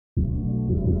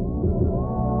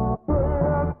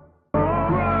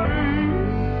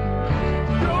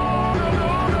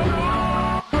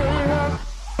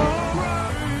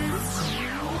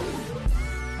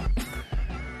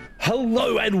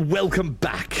Hello and welcome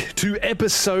back to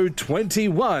episode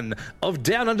 21 of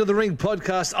Down Under the Ring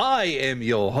podcast. I am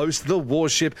your host, The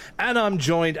Warship, and I'm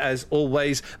joined as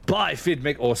always by Fid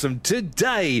McAwesome.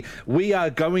 Today we are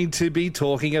going to be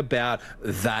talking about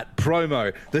that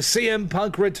promo, the CM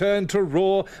Punk return to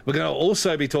Raw. We're going to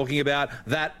also be talking about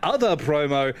that other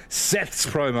promo, Seth's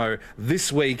promo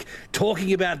this week,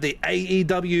 talking about the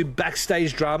AEW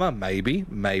backstage drama,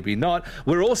 maybe not.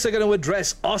 We're also going to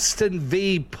address Austin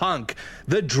v Punk,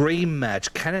 the dream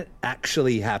match. Can it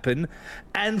actually happen?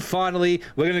 And finally,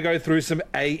 we're going to go through some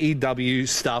AEW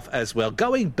stuff as well,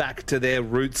 going back to their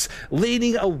roots,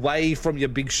 leaning away from your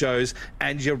big shows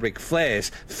and your Ric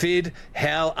Flairs. Fid,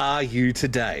 how are you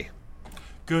today?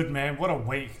 Good, man. What a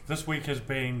week. This week has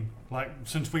been,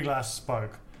 since we last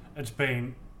spoke, it's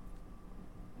been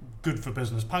good for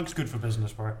business. Punk's good for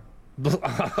business, bro.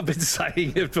 I've been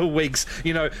saying it for weeks.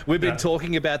 You know, we've been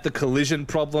talking about the collision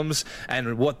problems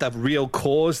and what the real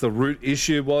cause, the root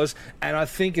issue was. And I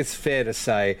think it's fair to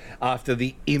say, after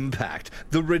the impact,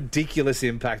 the ridiculous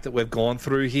impact that we've gone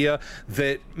through here,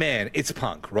 that, man, it's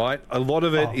Punk, right? A lot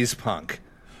of it is Punk.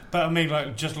 But I mean,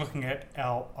 just looking at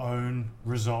our own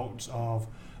results of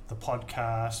the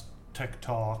podcast,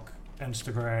 TikTok,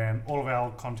 Instagram, all of our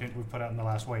content we've put out in the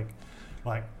last week,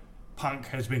 Punk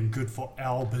has been good for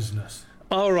our business.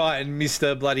 All right,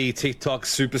 Mr. Bloody TikTok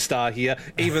superstar here,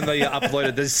 even though you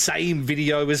uploaded the same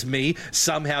video as me,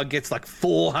 somehow gets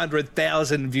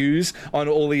 400,000 views on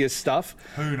all of your stuff.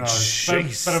 Who knows?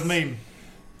 But I mean,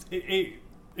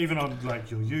 even on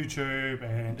your YouTube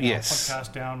and our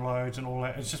podcast downloads and all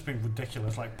that, it's just been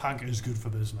ridiculous. Punk is good for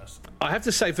business. I have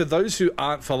to say, for those who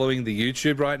aren't following the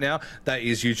YouTube right now, that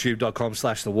is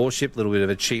youtube.com/The Warship, a little bit of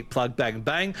a cheap plug, bang,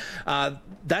 bang.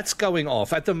 That's going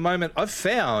off. At the moment, I've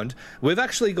found we've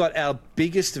actually got our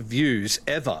biggest views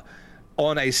ever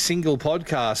on a single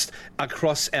podcast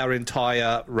across our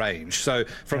entire range. So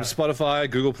from Spotify,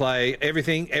 Google Play,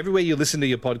 everything, everywhere you listen to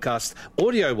your podcast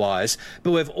audio-wise, but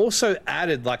we've also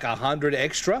added 100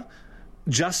 extra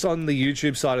just on the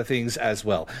YouTube side of things as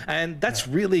well. And that's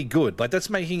really good. That's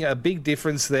making a big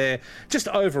difference there just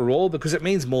overall, because it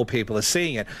means more people are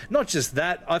seeing it. Not just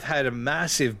that, I've had a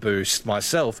massive boost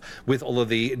myself with all of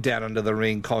the Down Under the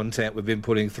Ring content we've been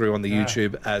putting through on the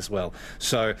YouTube as well.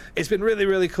 So it's been really,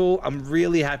 really cool. I'm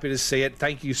really happy to see it.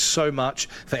 Thank you so much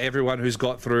for everyone who's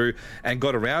got through and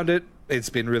got around it.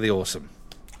 It's been really awesome.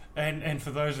 And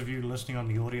for those of you listening on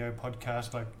the audio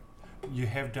podcast, you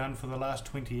have done for the last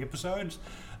 20 episodes.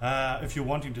 If you're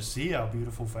wanting to see our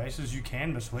beautiful faces, you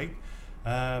can this week,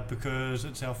 because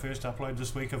it's our first upload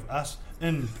this week of us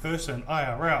in person,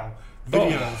 IRL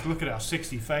videos. Look at our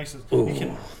sexy faces.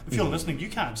 If you're listening, you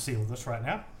can't see all this right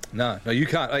now. No, you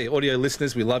can't. Hey, audio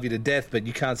listeners, we love you to death, but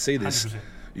you can't see this. 100%.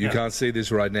 You can't see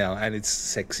this right now, and it's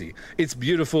sexy. It's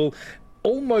beautiful,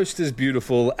 almost as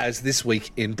beautiful as this week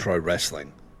in pro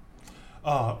wrestling.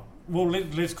 Well,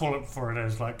 let's call it for it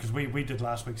is, because we did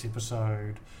last week's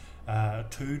episode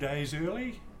 2 days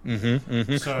early.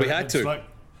 So we had to.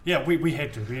 We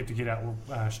had to. We had to get out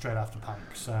straight after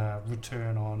Punk's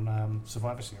return on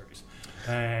Survivor Series.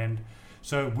 And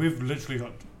so we've literally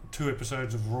got 2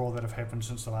 episodes of Raw that have happened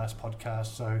since the last podcast.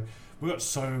 So we've got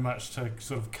so much to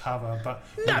sort of cover. But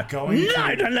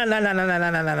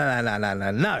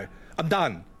No. I'm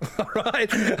done. All right?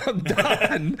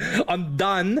 I'm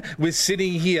done with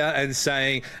sitting here and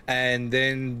saying, and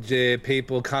then the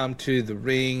people come to the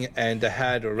ring and they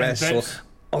had to wrestle.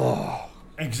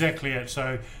 Exactly it.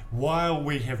 So while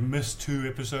we have missed 2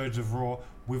 episodes of Raw,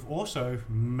 we've also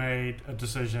made a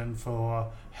decision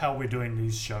for how we're doing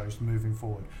these shows moving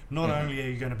forward. Not only are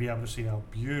you going to be able to see our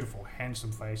beautiful,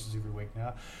 handsome faces every week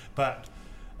now, but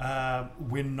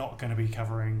we're not going to be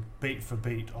covering beat for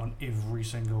beat on every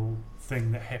single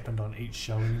thing that happened on each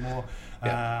show anymore.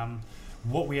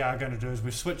 What we are going to do is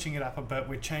we're switching it up a bit.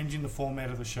 We're changing the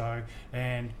format of the show,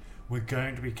 and we're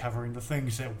going to be covering the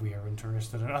things that we're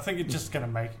interested in. I think it's just going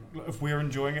to make, if we're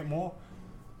enjoying it more,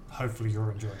 hopefully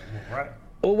you're enjoying it more, right?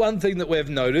 Well, one thing that we've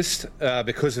noticed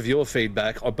because of your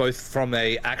feedback, both from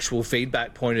a actual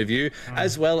feedback point of view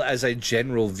as well as a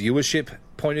general viewership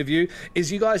point of view,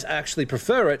 is you guys actually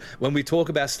prefer it when we talk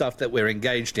about stuff that we're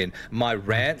engaged in. My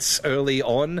rants early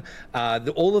on,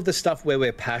 all of the stuff where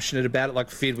we're passionate about it, like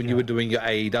Fid, when you were doing your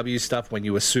AEW stuff, when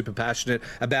you were super passionate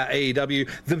about AEW.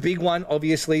 The big one,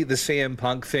 obviously, the CM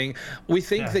Punk thing. We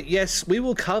think that, yes, we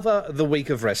will cover the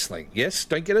week of wrestling. Yes,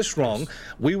 don't get us wrong.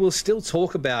 We will still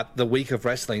talk about the week of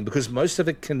wrestling because most of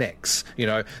it connects. You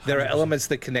know, there are elements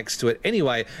that connects to it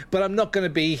anyway, but I'm not going to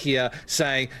be here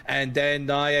saying, and then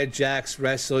Nia Jax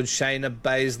wrestled Shayna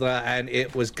Baszler and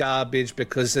it was garbage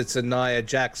because it's a Nia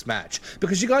Jax match,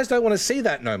 because you guys don't want to see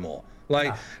that no more. Like.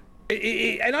 Nah.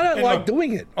 And I don't like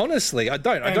doing it, honestly. I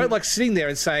don't. I don't like sitting there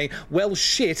and saying, well,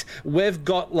 shit, we've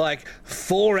got like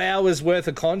 4 hours worth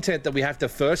of content that we have to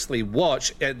firstly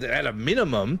watch at a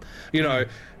minimum, you know.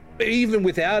 Even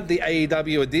without the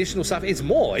AEW additional stuff, it's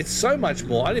more. It's so much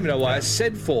more. I don't even know why I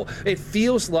said 4. It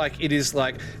feels like it is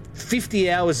like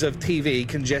 50 hours of TV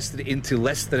congested into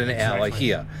less than an hour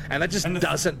here. And that just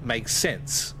doesn't make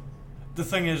sense. The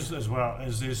thing is, as well,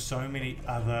 is there's so many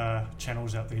other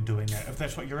channels out there doing that. If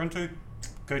that's what you're into,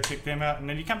 go check them out, and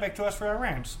then you come back to us for our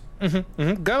rants.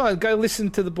 Go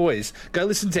listen to the boys. Go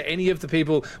listen to any of the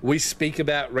people we speak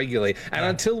about regularly. And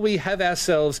until we have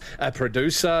ourselves a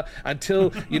producer,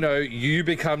 until you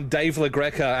become Dave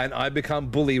LaGreca and I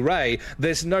become Bully Ray,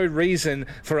 there's no reason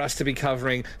for us to be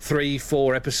covering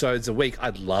 3-4 episodes a week.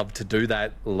 I'd love to do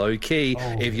that low key.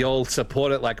 If y'all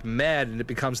support it like mad and it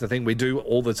becomes the thing we do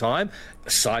all the time,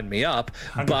 sign me up.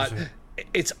 100%. But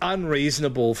it's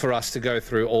unreasonable for us to go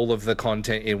through all of the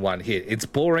content in one hit. It's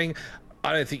boring.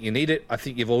 I don't think you need it. I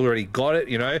think you've already got it,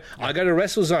 I go to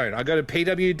WrestleZone. I go to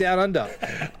PW Down Under.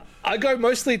 I go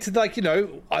mostly to,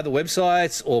 either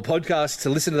websites or podcasts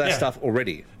to listen to that stuff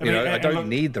already. I don't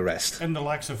need the rest. And the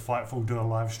likes of Fightful do a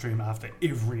live stream after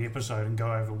every episode and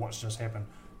go over what's just happened.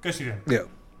 Go see them.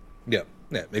 Yeah,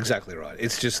 exactly right.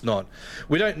 It's just not...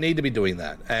 We don't need to be doing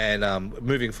that. And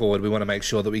moving forward, we want to make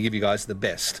sure that we give you guys the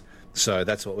best. So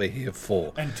that's what we're here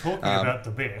for. And talking about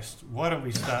the best, why don't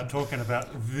we start talking about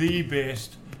the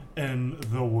best in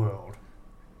the world?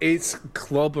 It's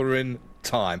clobbering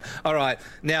time. All right.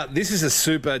 Now, this is a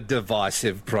super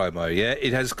divisive promo, yeah?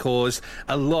 It has caused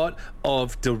a lot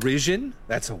of derision.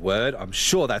 That's a word. I'm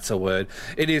sure that's a word.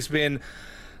 It has been...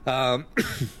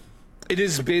 it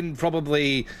has been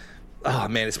probably... Oh,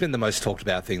 man, it's been the most talked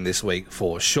about thing this week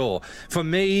for sure. For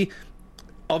me...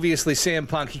 Obviously, CM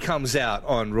Punk, he comes out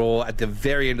on Raw at the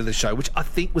very end of the show, which I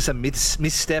think was a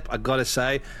misstep, I gotta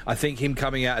say. I think him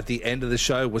coming out at the end of the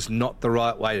show was not the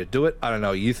right way to do it. I don't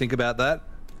know what you think about that.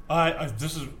 I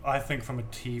think from a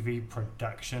TV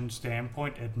production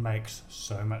standpoint, it makes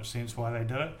so much sense why they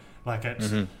did it. Like,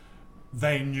 it's...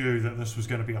 They knew that this was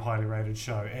going to be a highly rated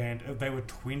show, and they were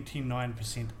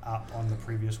 29% up on the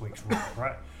previous week's Raw,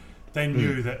 right? They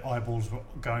knew that eyeballs were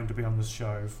going to be on this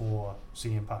show for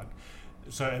CM Punk.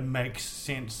 So it makes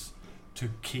sense to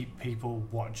keep people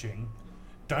watching.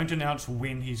 Don't announce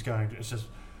when he's going to. It's just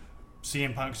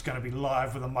CM Punk's going to be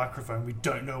live with a microphone. We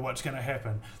don't know what's going to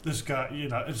happen. This guy,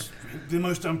 is the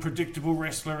most unpredictable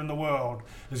wrestler in the world.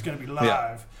 Is going to be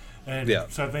live.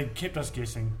 So they kept us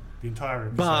guessing the entire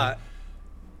episode. But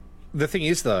the thing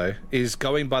is, though, is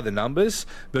going by the numbers,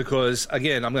 because,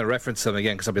 again, I'm going to reference them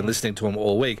again because I've been listening to them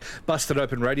all week. Busted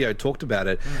Open Radio talked about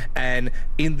it. And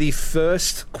in the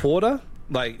first quarter...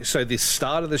 so the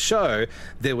start of the show,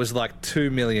 there was 2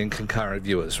 million concurrent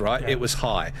viewers, right? Yeah. It was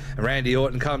high. Randy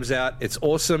Orton comes out. It's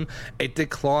awesome. It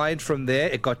declined from there.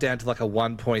 It got down to a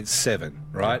 1.7,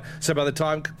 right? So by the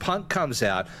time Punk comes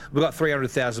out, we've got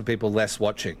 300,000 people less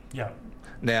watching. Yeah.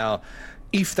 Now,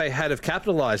 if they had have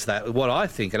capitalised that, what I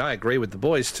think, and I agree with the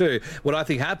boys too, what I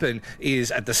think happened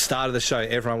is at the start of the show,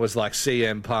 everyone was like,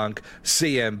 CM Punk,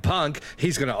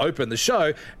 he's going to open the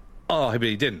show. Oh, but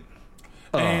he didn't.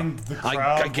 And the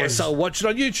crowd I guess I'll watch it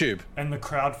on YouTube. And the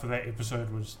crowd for that episode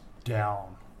was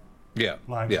down. Yeah.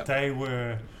 They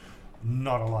were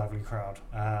not a lively crowd.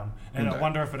 And I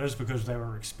wonder if it is because they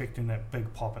were expecting that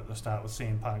big pop at the start with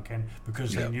CM Punk, and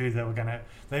because they knew they were going to...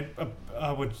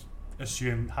 I would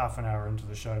assume half an hour into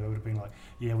the show, they would have been like,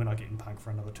 yeah, we're not getting Punk for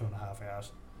another 2.5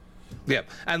 hours. Yeah,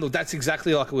 and look, that's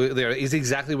exactly there is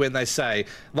exactly when they say,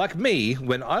 like me,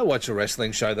 when I watch a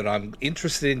wrestling show that I'm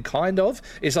interested in,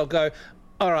 is I'll go,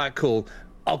 all right, cool.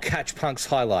 I'll catch Punk's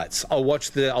highlights. I'll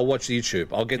watch YouTube.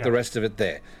 I'll get the rest of it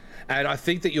there. And I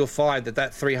think that you'll find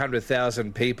that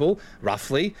 300,000 people,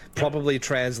 roughly, probably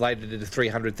translated into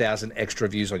 300,000 extra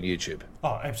views on YouTube.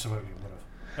 Oh, absolutely would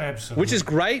have. Absolutely. Which is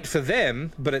great for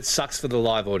them, but it sucks for the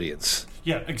live audience.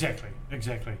 Yeah, exactly.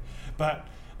 But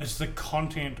it's the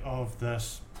content of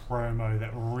this promo that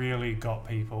really got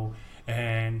people.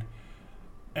 And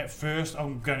at first,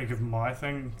 I'm going to give my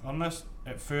thing on this.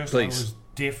 At first, I was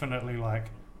definitely like,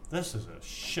 this is a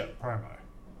shit promo.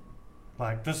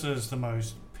 This is the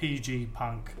most PG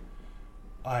Punk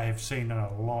I have seen in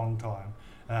a long time.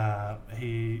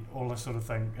 All this sort of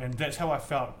thing. And that's how I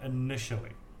felt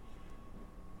initially.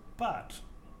 But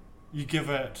you give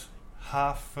it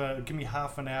give me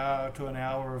half an hour to an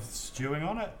hour of stewing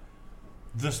on it.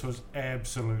 This was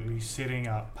absolutely setting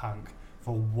up Punk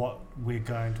for what we're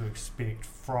going to expect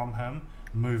from him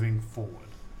moving forward.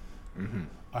 Mm-hmm.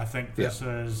 I think this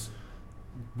is...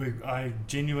 I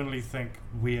genuinely think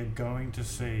we are going to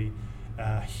see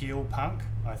heel Punk.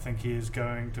 I think he is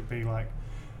going to be like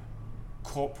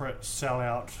corporate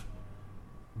sellout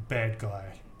bad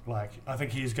guy. Like, I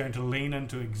think he is going to lean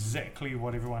into exactly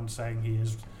what everyone's saying he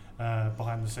is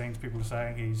behind the scenes. People are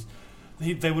saying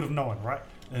they would have known, right?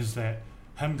 Is that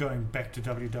him going back to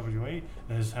WWE,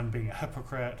 is him being a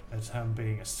hypocrite, it's him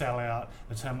being a sellout,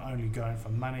 it's him only going for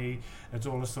money, it's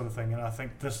all this sort of thing. And I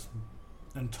think this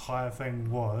entire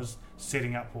thing was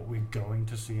setting up what we're going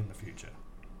to see in the future.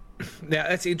 Now,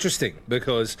 that's interesting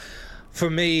because for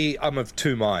me, I'm of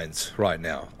two minds right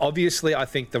now. Obviously, I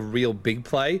think the real big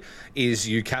play is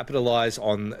you capitalize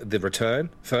on the return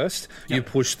first. Yep. You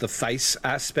push the face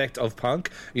aspect of Punk.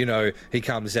 You know, he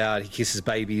comes out, he kisses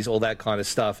babies, all that kind of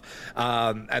stuff.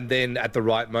 And then at the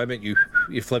right moment, you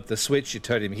flip the switch, you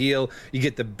turn him heel, you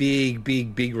get the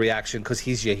big reaction because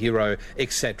he's your hero,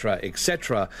 etc.,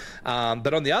 etc.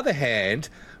 But on the other hand,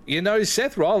 you know,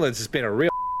 Seth Rollins has been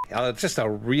just a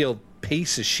real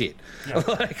piece of shit.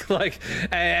 Yeah.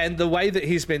 And the way that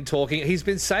he's been talking, he's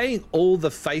been saying all the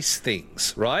face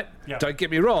things, right? Yeah. Don't get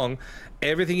me wrong,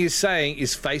 everything he's saying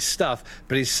is face stuff,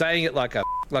 but he's saying it like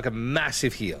a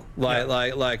massive heel. You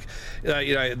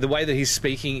know, the way that he's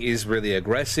speaking is really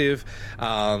aggressive.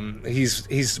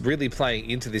 He's really playing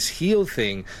into this heel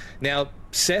thing. Now,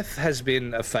 Seth has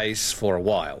been a face for a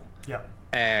while. Yeah.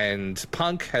 And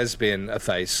Punk has been a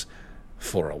face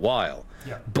for a while.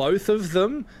 Yeah. Both of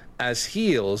them as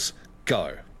heels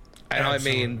go. And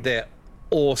absolutely. I mean, they're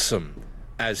awesome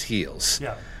as heels.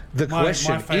 Yeah. The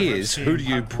question is, who do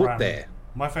you put there?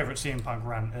 My favourite CM Punk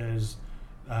run is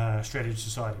Strategy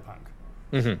Society Punk.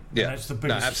 Mm-hmm. Yeah. And it's the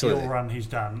biggest heel run he's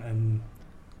done in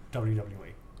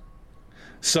WWE.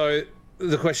 So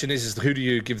the question is who do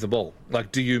you give the ball?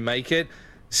 Like, do you make it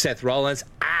Seth Rollins,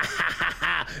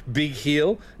 big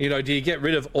heel? You know, do you get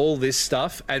rid of all this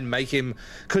stuff and make him...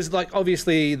 Because, like,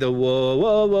 obviously the whoa,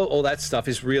 all that stuff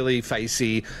is really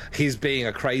facey. He's being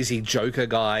a crazy Joker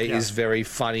guy is very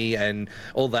funny and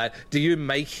all that. Do you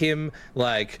make him,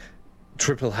 like,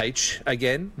 Triple H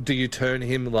again? Do you turn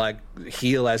him, like,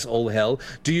 heel as all hell?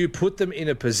 Do you put them in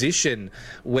a position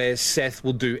where Seth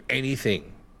will do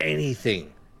anything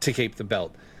to keep the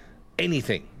belt?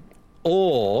 Anything.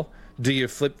 Or... do you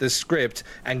flip the script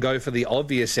and go for the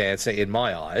obvious answer, in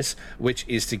my eyes, which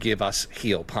is to give us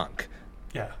heel Punk?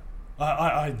 Yeah.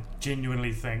 I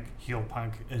genuinely think heel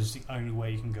Punk is the only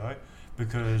way you can go,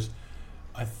 because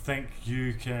I think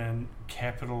you can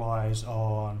capitalize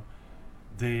on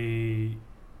the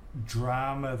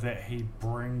drama that he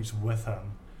brings with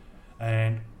him,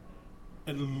 and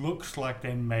it looks like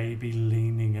they may be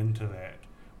leaning into that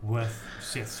with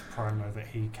Seth's promo that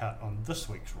he cut on this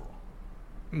week's Raw.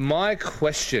 My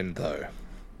question, though,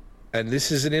 and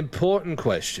this is an important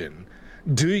question,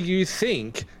 do you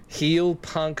think heel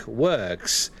Punk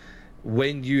works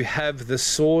when you have the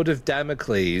sword of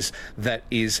Damocles that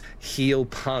is heel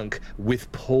Punk with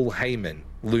Paul Heyman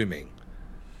looming?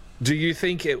 Do you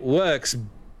think it works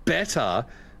better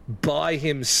by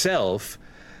himself,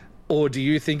 or do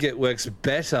you think it works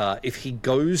better if he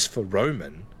goes for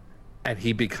Roman and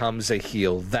he becomes a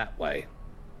heel that way?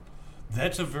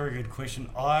 That's a very good question.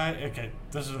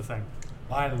 This is the thing.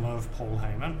 I love Paul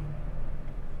Heyman,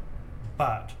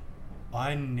 but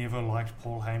I never liked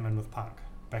Paul Heyman with Punk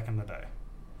back in the day.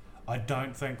 I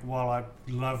don't think, while I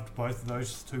loved both of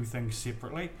those two things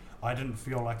separately, I didn't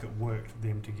feel like it worked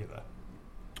them together.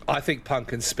 I think Punk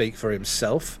can speak for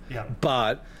himself,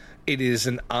 but it is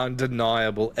an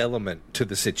undeniable element to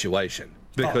the situation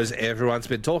because everyone's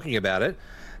been talking about it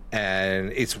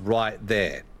and it's right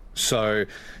there. So...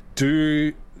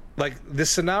 the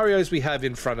scenarios we have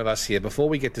in front of us here before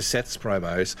we get to Seth's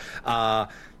promos are,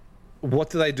 what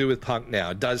do they do with Punk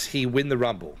now? Does he win the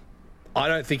Rumble? I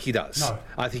don't think he does. No.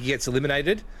 I think he gets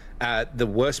eliminated at the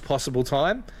worst possible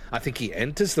time. I think he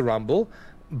enters the Rumble,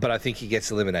 but I think he gets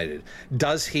eliminated.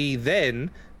 Does he then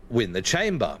win the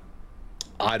Chamber?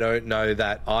 I don't know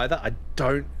that either. I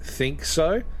don't think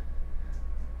so.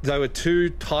 There were two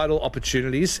title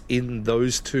opportunities in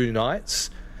those two nights.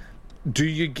 Do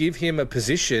you give him a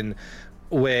position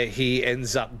where he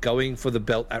ends up going for the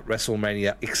belt at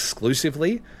WrestleMania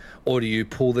exclusively, or do you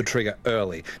pull the trigger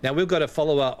early? Now, we've got a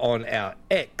follower on our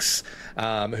X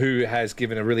who has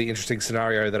given a really interesting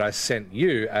scenario that I sent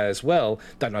you as well.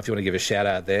 Don't know if you want to give a shout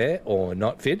out there or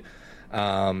not, Fid.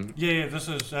 This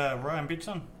is Ryan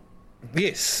Bitson.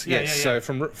 Yes, Yeah, yes. yeah, yeah.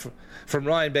 So from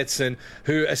Ryan Betson,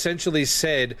 who essentially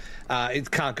said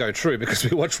it can't go true because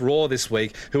we watched Raw this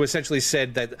week, who essentially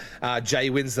said that Jay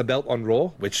wins the belt on Raw,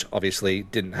 which obviously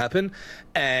didn't happen,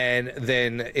 and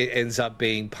then it ends up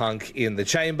being Punk in the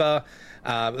Chamber.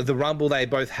 The Rumble, they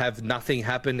both have nothing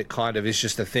happen. It kind of is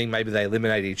just a thing. Maybe they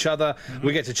eliminate each other. Mm-hmm.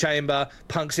 We get to Chamber.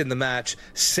 Punk's in the match.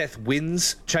 Seth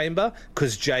wins Chamber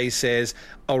because Jay says,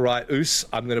 all right, Oos,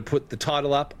 I'm going to put the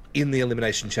title up in the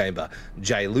Elimination Chamber.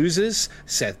 Jay loses.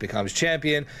 Seth becomes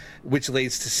champion, which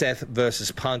leads to Seth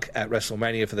versus Punk at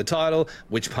WrestleMania for the title,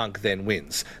 which Punk then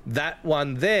wins. That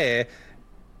one there,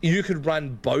 you could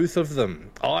run both of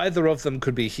them. Either of them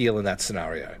could be heel in that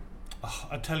scenario. Oh,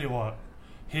 I tell you what.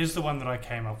 Here's the one that I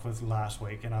came up with last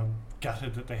week, and I'm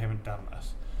gutted that they haven't done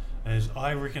this. Is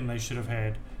I reckon they should have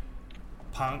had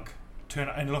Punk turn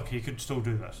up, and look, he could still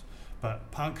do this, but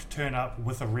Punk turn up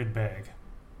with a red bag.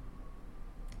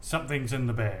 Something's in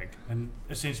the bag, and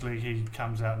essentially he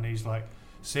comes out and he's like,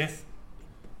 Seth,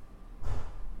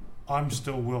 I'm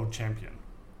still world champion.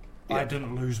 Yep. I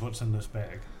didn't lose what's in this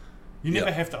bag. You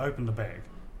never have to open the bag.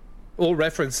 Or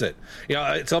reference it. You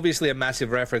know, it's obviously a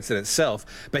massive reference in itself,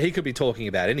 but he could be talking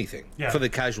about anything for the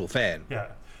casual fan. Yeah.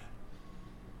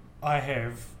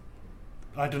 I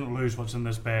didn't lose what's in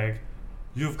this bag.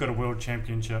 You've got a world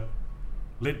championship.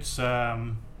 Let's,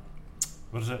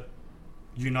 what is it?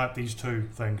 Unite these two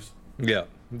things. Yeah,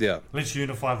 yeah. Let's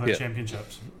unify the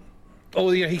championships.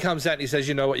 Oh, you know, he comes out and he says,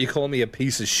 you know what, you call me a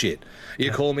piece of shit.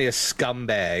 You call me a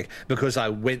scumbag because I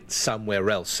went somewhere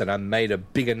else and I made a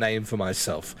bigger name for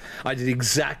myself. I did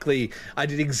exactly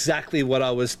what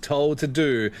I was told to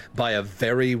do by a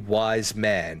very wise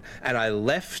man. And I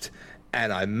left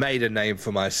and I made a name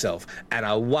for myself. And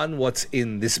I won what's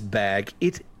in this bag.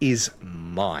 It is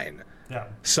mine. Yeah.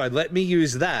 So let me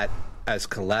use that as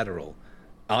collateral.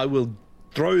 I will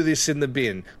throw this in the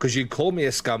bin because you call me a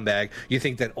scumbag. You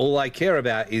think that all I care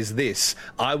about is this.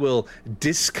 I will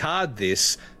discard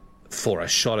this for a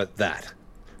shot at that.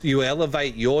 You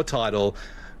elevate your title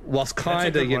whilst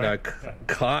kind of,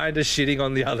 kind of shitting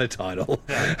on the other title.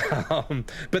 Yeah.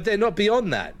 But they're not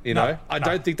beyond that, you know. I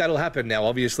don't think that'll happen now.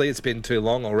 Obviously, it's been too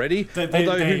long already.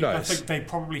 Although, who knows? I think they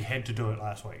probably had to do it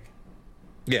last week.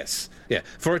 Yes, yeah.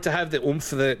 For it to have the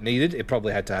oomph that it needed, it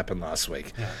probably had to happen last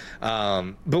week. Yeah.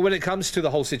 But when it comes to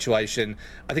the whole situation,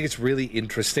 I think it's really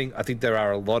interesting. I think there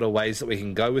are a lot of ways that we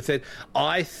can go with it.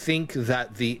 I think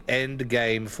that the end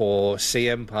game for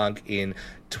CM Punk in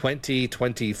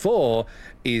 2024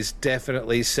 is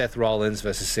definitely Seth Rollins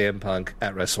versus CM Punk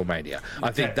at WrestleMania.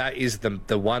 I think that is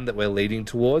the one that we're leading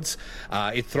towards.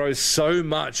 It throws so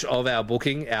much of our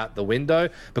booking out the window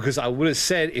because I would have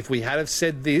said, if we had have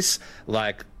said this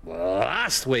like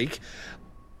last week,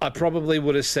 I probably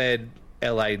would have said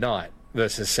LA Knight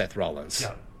versus Seth Rollins.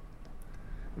 Yeah.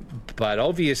 But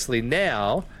obviously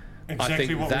now, exactly I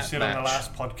think what that we said on the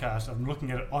last podcast, I'm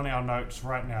looking at it on our notes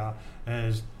right now,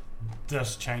 is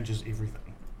this changes everything.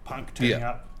 Punk turning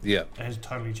up has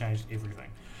totally changed everything.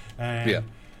 And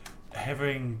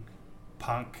having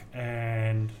Punk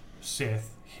and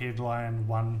Seth headline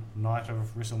one night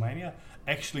of WrestleMania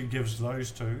actually gives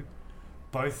those two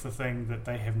both the thing that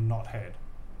they have not had.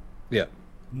 Yeah.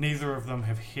 Neither of them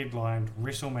have headlined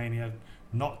WrestleMania,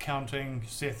 not counting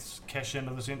Seth's cash in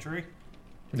of the century.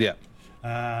 Yeah.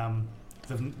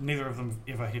 Neither of them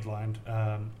ever headlined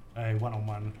a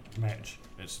one-on-one match.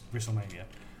 It's WrestleMania.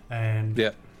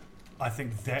 And I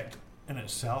think that in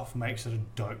itself makes it a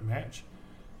dope match.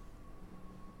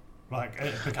 Like,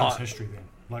 it becomes history then.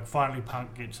 Like, finally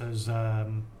Punk gets his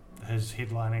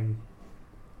headlining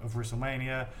of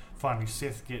WrestleMania. Finally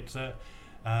Seth gets it.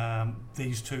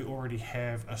 These two already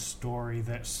have a story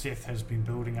that Seth has been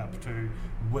building up to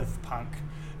with Punk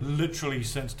literally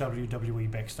since WWE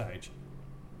Backstage.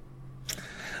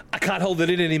 I can't hold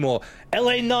it in anymore.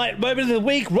 LA Knight moment of the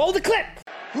week. Roll the clip.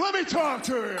 Let me talk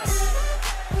to you.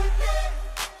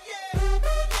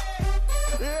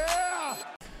 Yeah.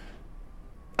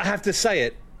 I have to say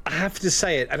it,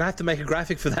 and I have to make a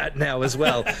graphic for that now as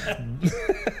well.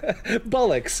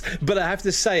 Bollocks. But I have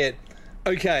to say it.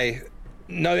 Okay,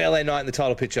 no LA Knight in the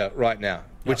title picture right now,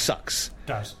 which sucks.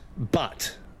 Does.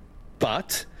 But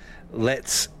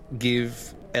let's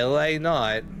give LA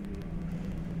Knight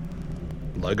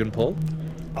Logan Paul.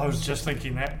 I was just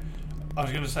thinking that. I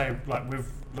was going to say, like,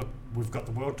 we've got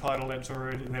the world title that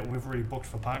we've already booked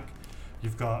for Punk.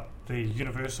 You've got the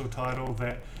Universal title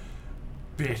that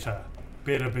better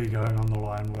be going on the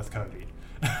line with Cody.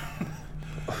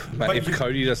 Mate, if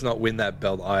Cody does not win that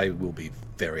belt, I will be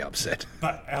very upset.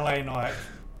 But LA Knight,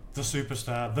 the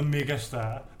superstar, the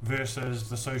megastar, versus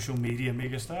the social media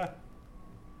megastar.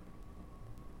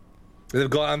 They've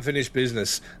got unfinished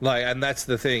business. And that's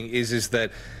the thing is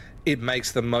that it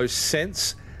makes the most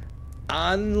sense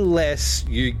unless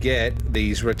you get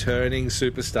these returning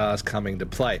superstars coming to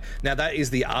play. Now, that is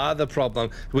the other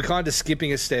problem. We're kind of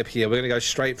skipping a step here. We're going to go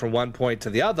straight from one point to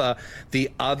the other. The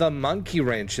other monkey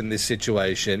wrench in this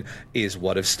situation is,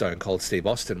 what if Stone Cold Steve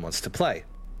Austin wants to play?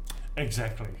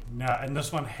 Exactly. Now, and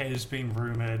this one has been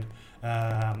rumoured.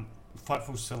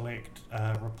 Fightful Select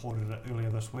reported it earlier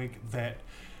this week that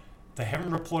they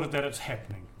haven't reported that it's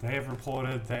happening. They have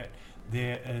reported that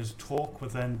there is talk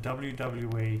within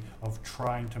WWE of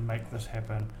trying to make this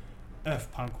happen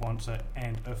if Punk wants it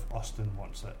and if Austin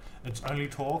wants it. It's only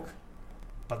talk,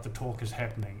 but the talk is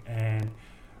happening. And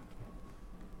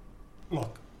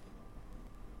look,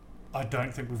 I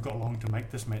don't think we've got long to make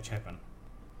this match happen.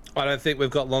 I don't think we've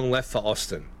got long left for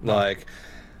Austin. No.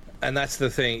 And that's the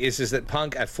thing, is that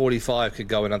Punk at 45 could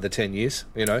go another 10 years,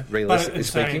 realistically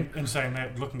speaking. In saying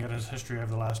that, looking at his history over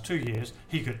the last 2 years,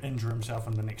 he could injure himself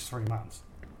in the next 3 months.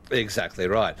 Exactly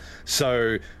right.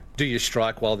 So, do you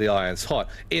strike while the iron's hot?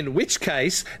 In which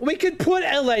case, we could put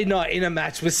LA Knight in a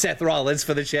match with Seth Rollins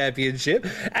for the championship,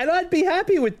 and I'd be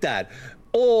happy with that.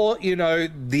 Or,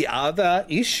 the other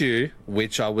issue,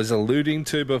 which I was alluding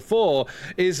to before,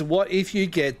 is what if you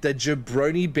get the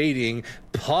jabroni-beating,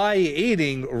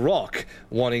 pie-eating Rock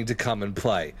wanting to come and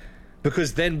play?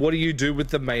 Because then what do you do with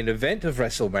the main event of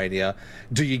WrestleMania?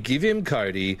 Do you give him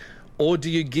Cody, or do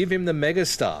you give him the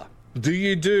megastar? Do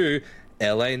you do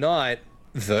LA Knight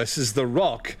versus The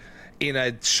Rock in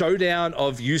a showdown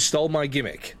of you stole my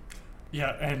gimmick?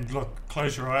 Yeah, and look,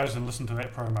 close your eyes and listen to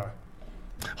that promo.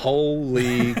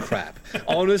 Holy crap.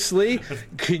 Honestly,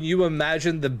 can you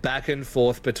imagine the back and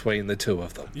forth between the two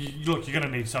of them? Look, you're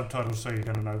going to need subtitles so you're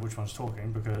going to know which one's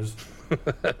talking because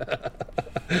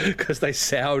they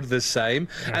sound the same.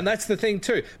 Yeah. And that's the thing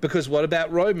too, because what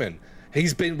about Roman?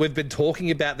 We've been talking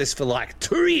about this for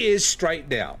 2 years straight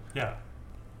now. Yeah.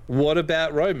 What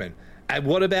about Roman? And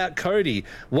what about Cody?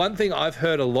 One thing I've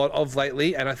heard a lot of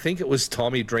lately, and I think it was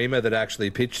Tommy Dreamer that actually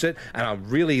pitched it, and I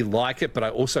really like it, but I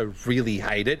also really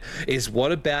hate it, is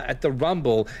what about at the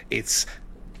Rumble, it's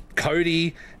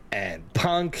Cody and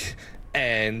Punk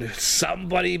and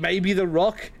somebody, maybe The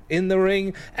Rock in the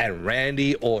ring, and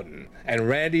Randy Orton. And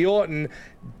Randy Orton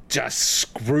just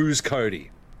screws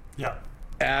Cody. Yeah.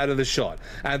 Out of the shot.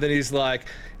 And then he's like,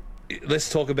 let's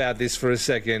talk about this for a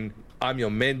second. I'm your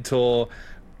mentor.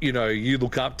 You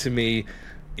look up to me,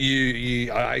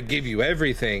 I give you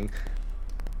everything,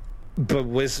 but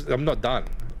I'm not done.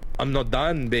 I'm not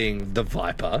done being the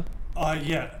Viper.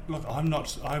 Yeah, look,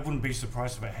 I wouldn't be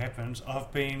surprised if it happens.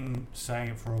 I've been saying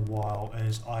it for a while,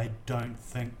 I don't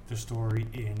think the story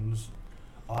ends.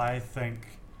 I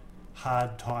think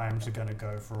hard times are going to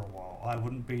go for a while. I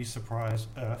wouldn't be surprised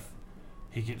if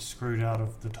he gets screwed out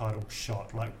of the title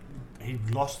shot. He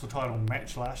lost the title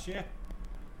match last year.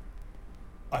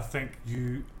 I think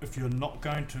if you're not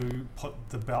going to put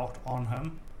the belt on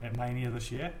him at Mania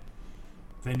this year,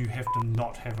 then you have to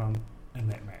not have him in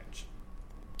that match.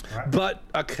 Right?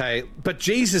 But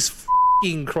Jesus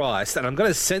f***ing Christ, and I'm going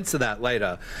to censor that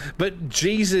later, but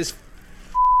Jesus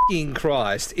f***ing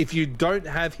Christ, if you don't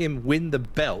have him win the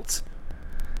belt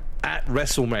at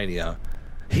WrestleMania,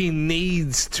 he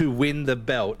needs to win the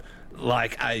belt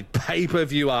like a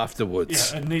pay-per-view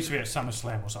afterwards. Yeah, it needs to be at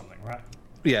SummerSlam or something, right?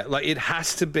 Yeah, it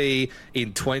has to be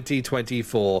in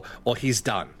 2024 or he's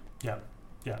done. Yeah.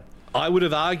 I would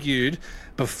have argued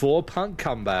before Punk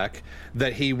comeback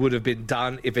that he would have been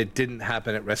done if it didn't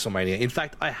happen at WrestleMania. In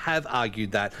fact, I have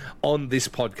argued that on this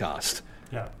podcast.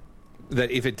 Yeah.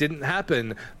 That if it didn't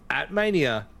happen at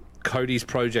Mania, Cody's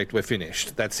project, we're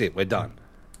finished. That's it, we're done.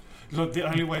 Look, the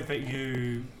only way that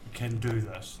you can do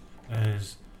this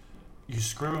is you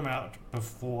screw him out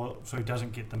before so he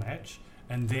doesn't get the match.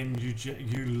 And then you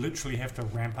literally have to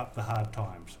ramp up the hard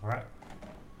times, right?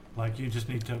 You just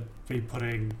need to be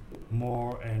putting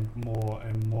more and more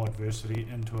and more adversity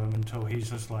into him until he's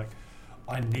just like,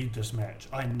 I need this match.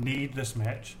 I need this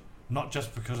match, not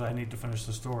just because I need to finish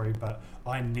the story, but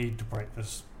I need to break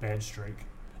this bad streak.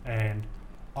 And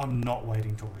I'm not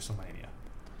waiting till WrestleMania.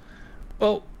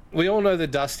 Well, we all know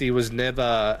that Dusty was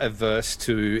never averse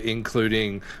to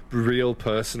including real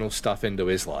personal stuff into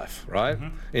his life, right?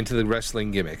 Mm-hmm. Into the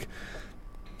wrestling gimmick.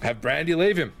 Have Brandy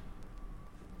leave him.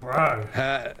 Bro.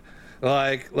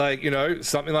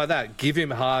 Something like that. Give him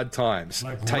hard times.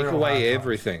 Take away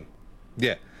everything.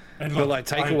 Yeah. And look,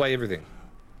 take away everything.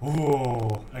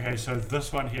 Oh, okay, so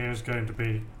this one here is going to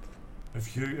be,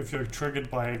 if you're triggered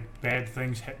by bad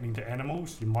things happening to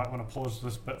animals, you might want to pause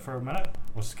this bit for a minute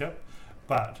or skip.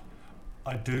 But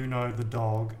I do know the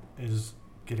dog is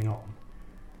getting on.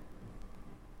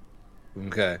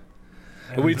 Okay.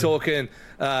 Are we talking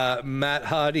Matt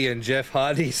Hardy and Jeff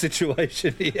Hardy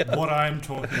situation here? What I'm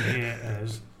talking here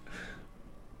is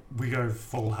we go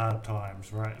full hard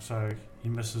times, right? So he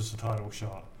misses the title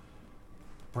shot.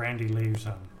 Brandy leaves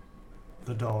him.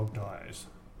 The dog dies.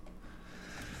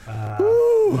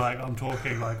 Like, I'm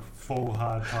talking like full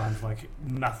hard times, like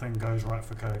nothing goes right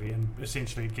for Cody, and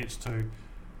essentially it gets to,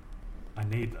 I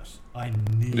need this. I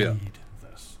need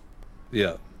this.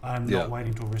 Yeah. I'm not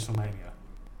waiting till WrestleMania.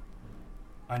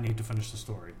 I need to finish the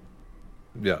story.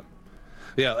 Yeah.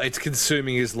 Yeah, it's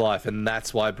consuming his life, and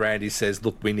that's why Brandy says,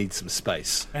 look, we need some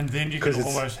space. And then you can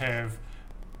almost have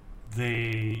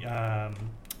the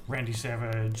Randy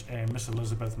Savage and Miss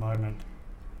Elizabeth moment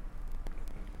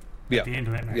at the end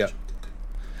of that match. Yeah.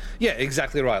 Yeah,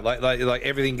 exactly right. Like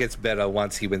everything gets better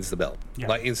once he wins the belt. Yeah.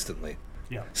 Like instantly.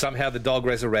 Yeah. Somehow the dog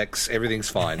resurrects, everything's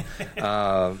fine.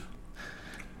 I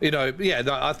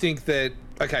think that.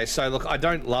 Okay, so look, I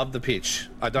don't love the pitch.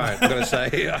 I'm gonna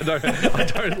say I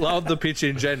don't love the pitch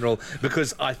in general,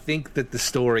 because I think that the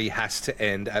story has to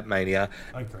end at Mania,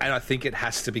 and I think it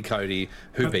has to be Cody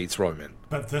who beats Roman.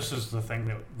 But this is the thing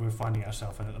that we're finding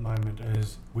ourselves in at the moment,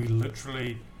 is we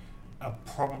literally are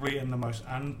probably in the most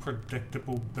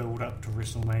unpredictable build-up to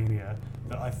WrestleMania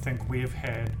that I think we have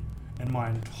had in my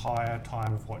entire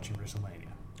time of watching WrestleMania.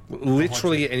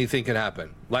 Literally anything can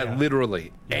happen.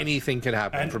 Literally anything can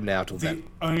happen from now till then.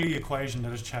 The only equation that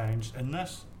has changed in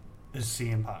this is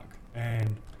CM Punk.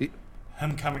 And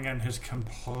him coming in has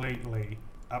completely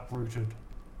uprooted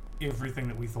everything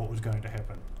that we thought was going to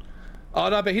happen. Oh,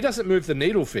 no, but he doesn't move the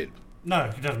needle, Finn.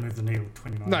 No, he doesn't move the needle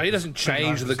 29%. No, he doesn't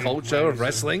change the culture of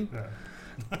wrestling.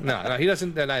 No, he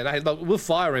doesn't. No, we'll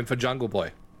fire him for Jungle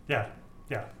Boy. Yeah.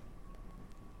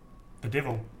 The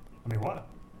devil. I mean, what?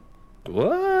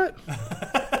 What?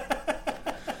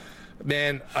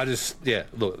 Man,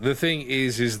 look, the thing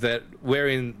is that we're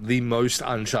in the most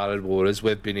uncharted waters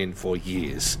we've been in for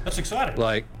years. That's exciting.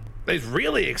 Like, it's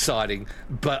really exciting,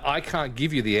 but I can't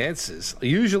give you the answers.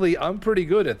 Usually, I'm pretty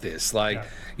good at this.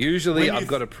 Usually I've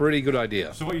got a pretty good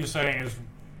idea. So what you're saying is,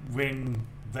 when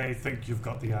they think you've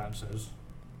got the answers,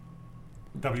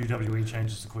 WWE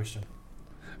changes the question.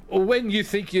 Well, when you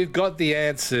think you've got the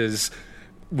answers,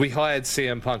 we hired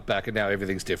CM Punk back and now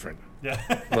everything's different. Yeah.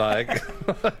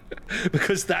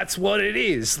 Because that's what it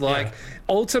is.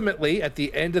 Ultimately, at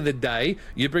the end of the day,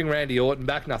 you bring Randy Orton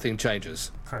back, nothing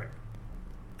changes. Correct.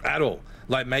 At all.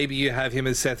 Maybe you have him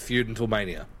and Seth feud until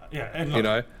Mania. Yeah, and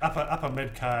look, upper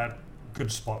mid-card, good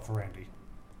spot for Randy.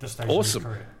 This stage awesome. In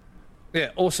his career. Yeah,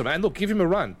 awesome. And look, give him a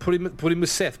run. Put him with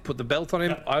Seth. Put the belt on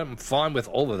him. Yep. I'm fine with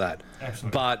all of that.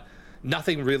 Absolutely. But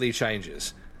nothing really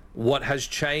changes. What has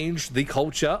changed the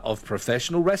culture of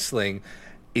professional wrestling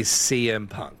is CM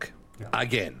Punk. Yeah.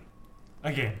 Again.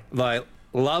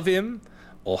 Love him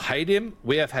or hate him,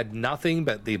 we have had nothing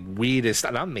but the weirdest,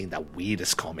 and I mean the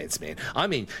weirdest comments, man. I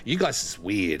mean, you guys is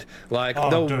weird.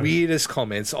 Weirdest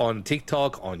comments on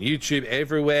TikTok, on YouTube,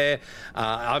 everywhere.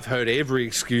 I've heard every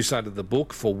excuse under the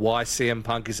book for why CM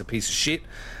Punk is a piece of shit.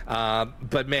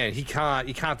 But man, you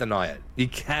can't deny it. You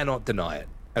cannot deny it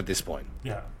at this point.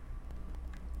 Yeah.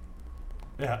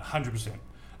 Yeah, 100%.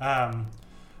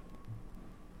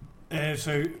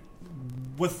 So,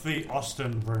 with the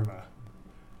Austin rumor,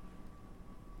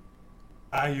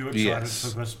 are you excited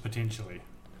for this potentially?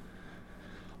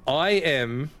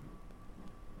 I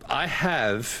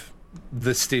have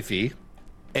the stiffy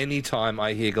anytime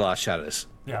I hear glass shatters.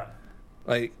 Yeah.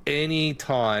 Any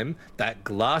time that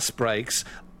glass breaks,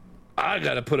 I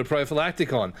got to put a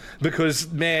prophylactic on.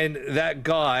 Because, man, that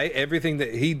guy, everything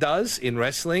that he does in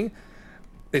wrestling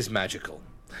is magical.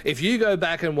 If you go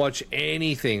back and watch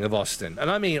anything of Austin, and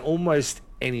I mean almost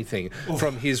anything,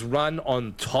 from his run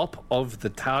on top of the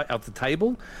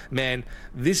table, man,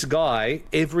 this guy,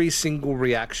 every single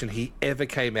reaction he ever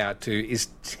came out to is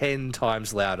 10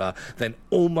 times louder than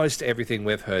almost everything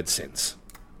we've heard since.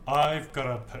 I've got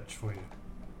a pitch for you.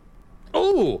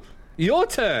 Oh, your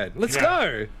turn. Let's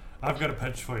go. I've got a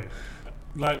pitch for you.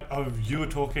 You were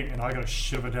talking and I got a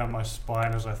shiver down my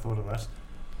spine as I thought of this.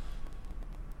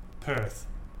 Perth,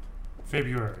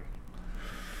 February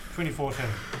 2014.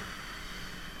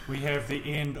 We have the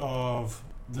end of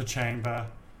the Chamber.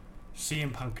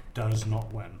 CM Punk does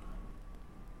not win.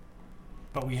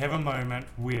 But we have a moment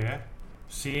where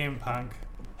CM Punk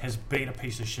has been a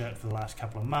piece of shit for the last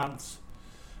couple of months,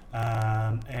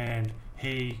 and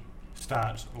he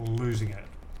starts losing it,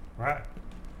 right?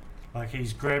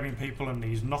 He's grabbing people and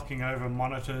he's knocking over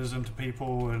monitors into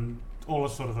people and all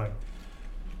this sort of thing.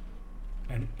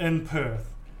 And in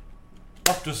Perth,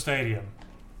 Optus Stadium,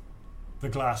 the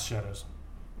glass shatters.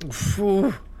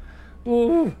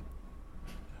 Ooh.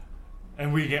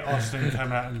 And we get Austin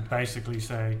come out and basically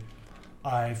say,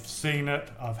 I've seen it,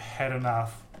 I've had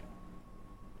enough.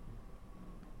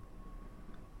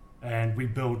 And we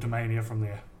build to Mania from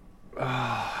there.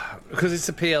 Because it's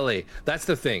a PLE. That's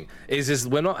the thing. Is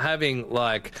we're not having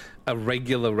like a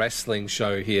regular wrestling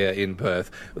show here in Perth.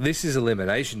 This is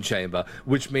Elimination Chamber,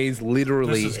 which means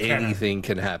literally anything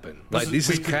can happen. This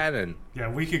is canon. Yeah,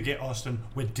 we could get Austin.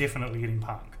 We're definitely getting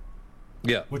Punk.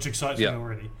 Yeah. Which excites me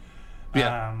already.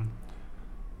 Yeah.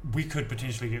 We could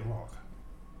potentially get Rock.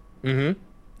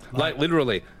 Mm-hmm. Like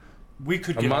literally. We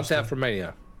could get a month Austin. out from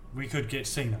Mania. We could get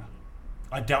Cena.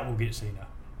 I doubt we'll get Cena.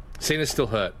 Cena's still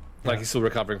hurt. Like he's still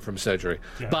recovering from surgery.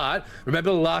 Yeah. But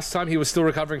remember the last time he was still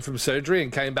recovering from surgery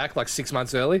and came back like 6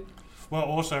 months early? Well,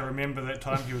 also remember that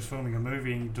time he was filming a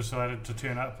movie and decided to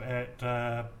turn up at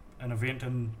an event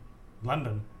in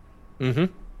London.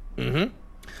 Mm-hmm. Mm-hmm.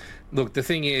 Look, the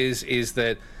thing is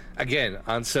that, again,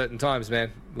 uncertain times,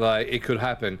 man. Like, it could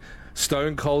happen.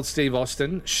 Stone Cold Steve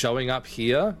Austin showing up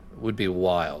here would be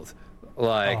wild.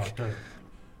 Like...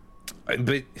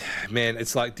 But, man,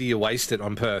 it's like, do you waste it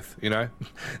on Perth, you know?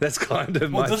 That's kind of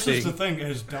my thing. Well, this is the thing,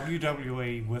 is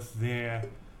WWE, with their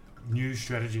new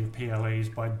strategy of PLEs,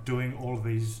 by doing all of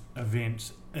these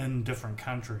events in different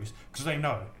countries, because they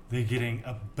know they're getting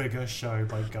a bigger show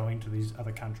by going to these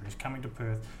other countries, coming to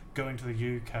Perth, going to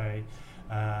the UK,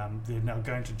 they're now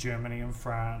going to Germany and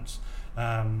France.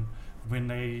 When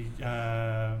they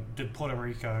did Puerto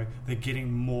Rico, they're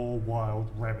getting more wild,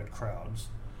 rabid crowds.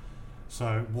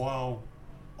 So while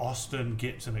Austin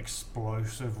gets an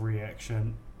explosive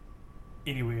reaction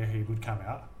anywhere he would come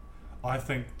out, I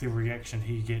think the reaction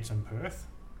he gets in Perth,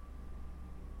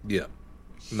 huge,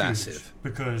 massive,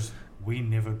 because we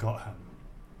never got him.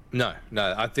 No,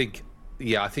 I think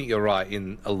you're right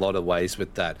in a lot of ways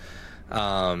with that.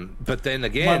 But then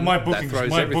again, my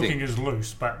booking is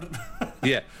loose, but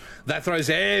yeah, that throws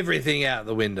everything out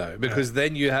the window, because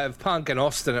then you have Punk and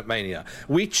Austin at Mania,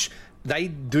 which they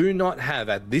do not have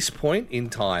at this point in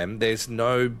time. There's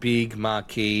no big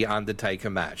marquee Undertaker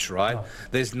match, right? Oh.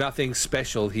 There's nothing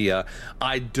special here.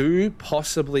 I do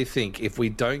possibly think if we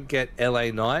don't get LA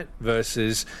Knight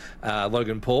versus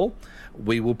Logan Paul,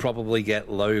 we will probably get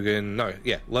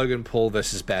Logan Paul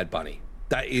versus Bad Bunny.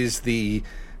 That is the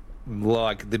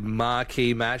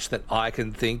marquee match that I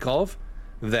can think of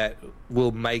that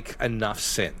will make enough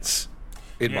sense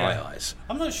in my eyes.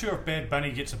 I'm not sure if Bad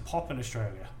Bunny gets a pop in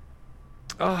Australia.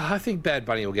 Oh, I think Bad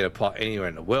Bunny will get a pop anywhere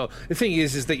in the world. The thing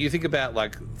is that you think about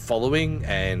like following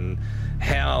and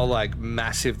how like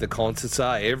massive the concerts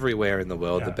are everywhere in the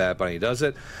world that Bad Bunny does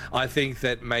it. I think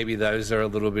that maybe those are a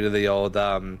little bit of the old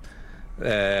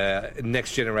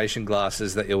next generation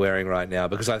glasses that you're wearing right now,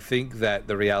 because I think that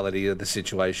the reality of the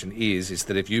situation is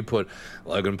that if you put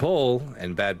Logan Paul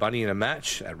and Bad Bunny in a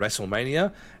match at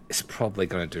WrestleMania, it's probably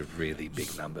going to do really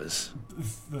big numbers.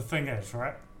 The thing is,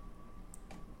 right,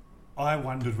 I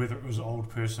wondered whether it was old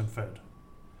person fid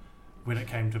when it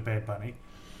came to Bad Bunny,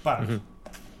 but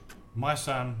my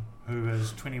son, who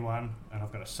is 21, and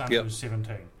I've got a son who's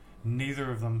 17,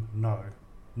 neither of them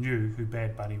knew who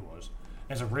Bad Bunny was.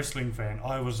 As a wrestling fan,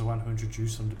 I was the one who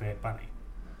introduced them to Bad Bunny.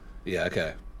 Yeah,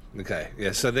 okay.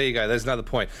 Yeah, so there you go. There's another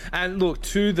point. And look,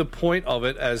 to the point of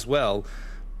it as well,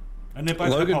 and they're both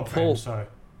Logan hip-hop Paul, fans, so...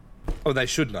 Oh, they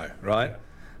should know, right? Yeah.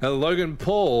 Now, Logan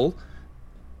Paul,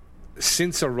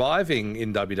 since arriving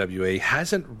in WWE,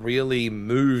 hasn't really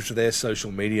moved their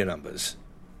social media numbers.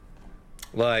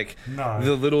 Like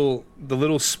the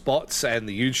little spots and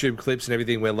the YouTube clips and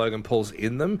everything where Logan Paul's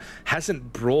in them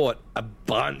hasn't brought a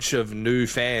bunch of new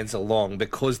fans along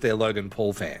because they're Logan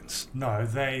Paul fans. No,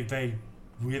 they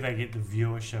where they get the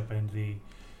viewership and the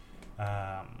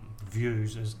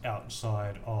views is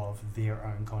outside of their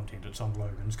own content. It's on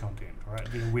Logan's content, right?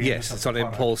 Yes, it's on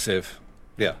Impulsive.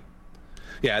 Yeah,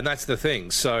 and that's the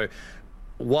thing. So,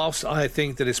 whilst I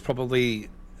think that it's probably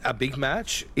a big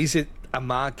match, is it a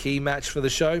marquee match for the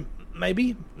show?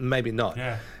 Maybe not.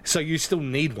 Yeah. So you still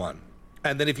need one.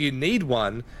 And then if you need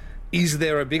one, is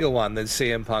there a bigger one than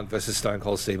CM Punk versus Stone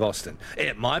Cold Steve Austin?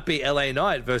 It might be LA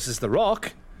Knight versus The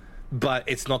Rock, but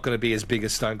it's not going to be as big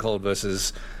as Stone Cold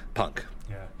versus Punk.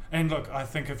 Yeah. And look, I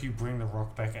think if you bring The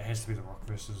Rock back, it has to be The Rock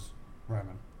versus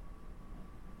Roman.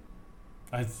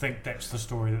 I think that's the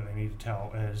story that they need to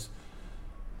tell, is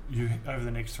you, over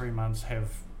the next 3 months, have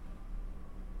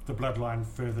the bloodline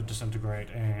further disintegrate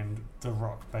and The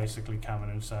Rock basically come in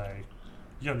and say,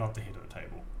 you're not the head of the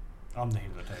table. I'm the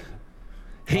head of the table.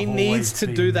 He needs to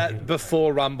do that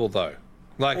before Rumble, though.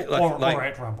 Or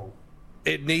at Rumble.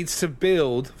 It needs to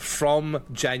build from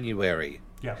January.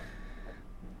 Yeah.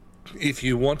 if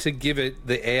you want to give it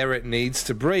the air it needs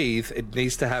to breathe, it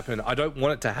needs to happen. I don't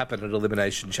want it to happen at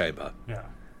Elimination Chamber. Yeah.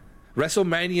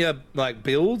 WrestleMania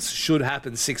builds should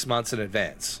happen 6 months in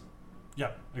advance.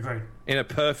 Yeah, agreed. In a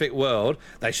perfect world,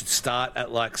 they should start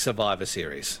at Survivor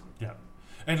Series. Yeah.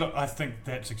 And look, I think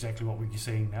that's exactly what we're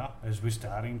seeing now, is we're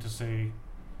starting to see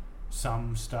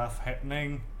some stuff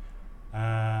happening.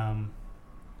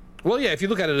 Well, yeah, if you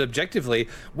look at it objectively,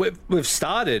 we've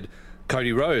started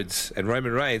Cody Rhodes and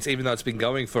Roman Reigns, even though it's been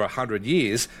going for 100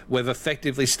 years, we've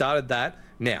effectively started that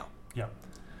now. Yeah.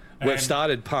 We've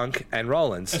started Punk and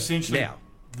Rollins essentially, now.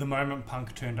 The moment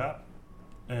Punk turned up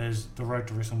is the road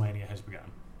to WrestleMania has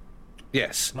begun.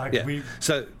 Yes.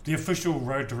 So the official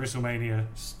road to WrestleMania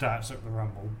starts at the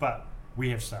Rumble, but we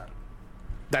have started.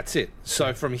 That's it.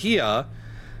 So from here,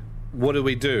 what do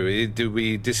we do? Do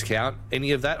we discount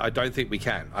any of that? I don't think we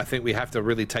can. I think we have to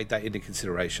really take that into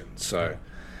consideration. So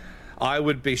I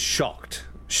would be shocked,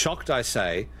 I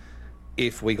say,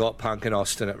 if we got Punk and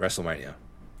Austin at WrestleMania.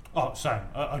 Oh, same.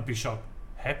 I'd be shocked.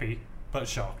 Happy, but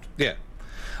shocked. Yeah.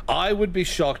 I would be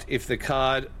shocked if the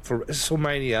card for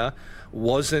WrestleMania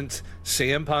wasn't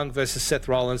CM Punk versus Seth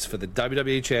Rollins for the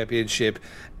WWE Championship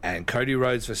and Cody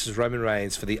Rhodes versus Roman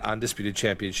Reigns for the Undisputed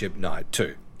Championship night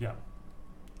 2. Yeah.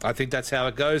 I think that's how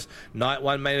it goes. Night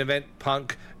 1 main event,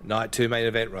 Punk. Night 2 main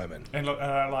event, Roman. And look,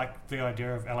 I like the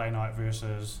idea of LA Knight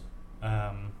versus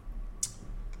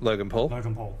Logan Paul.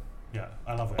 Logan Paul. Yeah,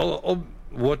 I love that. Or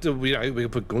what do we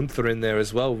could put Gunther in there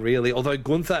as well, really. Although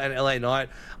Gunther and LA Knight,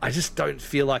 I just don't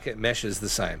feel like it meshes the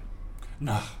same.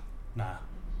 Nah.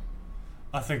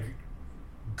 I think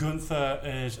Gunther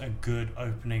is a good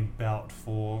opening bout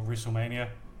for WrestleMania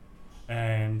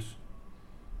and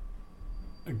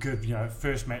a good,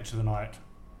 first match of the night.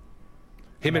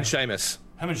 Him and Sheamus.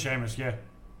 Yeah.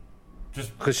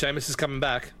 Just because Sheamus is coming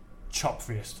back. Chop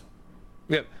fest.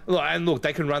 Yep. Look,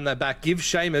 they can run that back. Give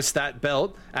Sheamus that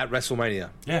belt at WrestleMania.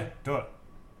 Yeah, do it.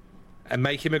 And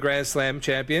make him a Grand Slam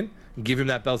champion. Give him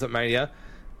that belt at Mania.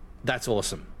 That's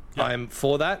awesome. Yeah. I'm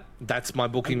for that. That's my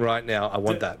booking right now. I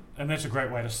want that. And that's a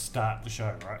great way to start the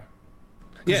show, right?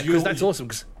 Yeah, because that's awesome.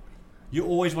 Cause you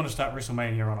always want to start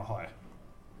WrestleMania on a high.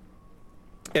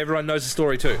 everyone knows the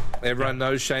story too. Everyone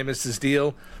knows Sheamus'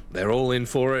 deal. They're all in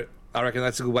for it. I reckon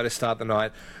that's a good way to start the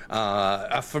night.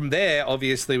 From there,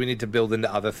 obviously, we need to build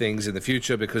into other things in the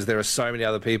future because there are so many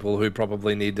other people who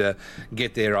probably need to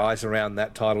get their eyes around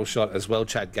that title shot as well.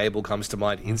 Chad Gable comes to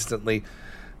mind instantly.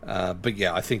 But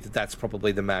yeah, I think that's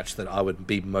probably the match that I would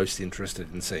be most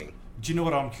interested in seeing. Do you know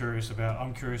what I'm curious about?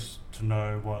 I'm curious to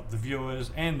know what the viewers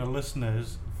and the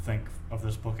listeners think of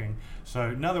this booking.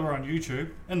 So now that we're on YouTube,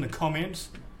 in the comments,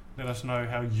 let us know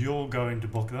how you're going to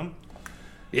book them.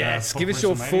 Yes, give us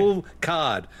your full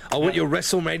card. I want your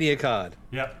WrestleMania card.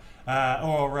 Yep.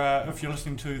 Or if you're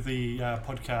listening to the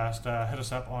podcast, hit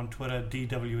us up on Twitter,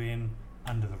 DWN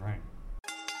Under the Ring.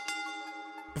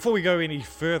 Before we go any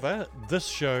further, this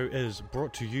show is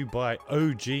brought to you by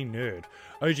OG Nerd.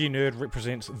 OG Nerd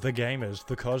represents the gamers,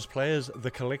 the cosplayers, the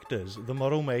collectors, the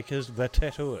model makers, the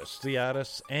tattooists, the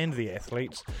artists, and the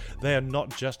athletes. They are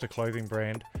not just a clothing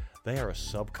brand. They are a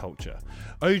subculture.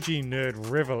 OG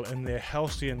Nerd revel in their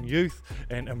halcyon youth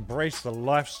and embrace the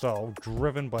lifestyle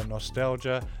driven by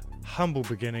nostalgia, humble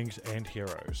beginnings, and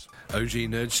heroes. OG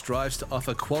Nerd strives to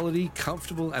offer quality,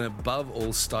 comfortable, and above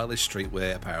all stylish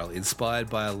streetwear apparel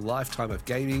inspired by a lifetime of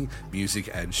gaming,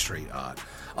 music, and street art.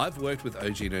 I've worked with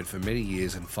OG Nerd for many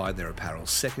years and find their apparel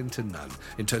second to none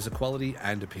in terms of quality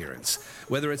and appearance.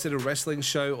 Whether it's at a wrestling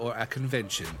show or a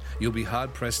convention, you'll be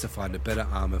hard-pressed to find a better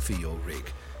armor for your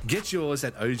rig. Get yours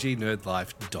at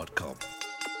OGNerdLife.com.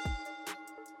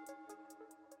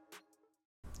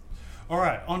 All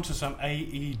right, on to some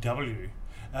AEW.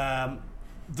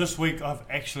 This week I've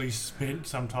actually spent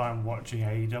some time watching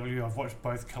AEW. I've watched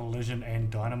both Collision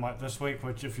and Dynamite this week,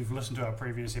 which if you've listened to our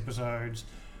previous episodes,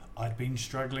 I'd been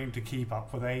struggling to keep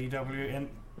up with AEW. And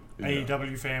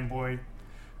AEW fanboy,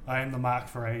 I am the mark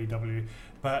for AEW.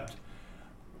 But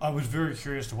I was very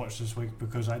curious to watch this week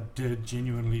because I did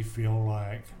genuinely feel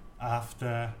like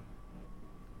after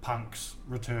Punk's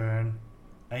return,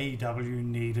 AEW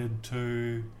needed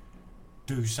to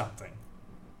do something.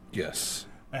 Yes.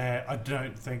 I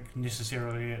don't think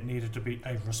necessarily it needed to be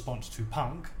a response to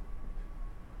Punk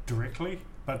directly,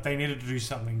 but they needed to do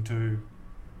something to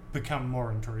become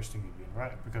more interesting again,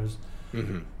 right? Because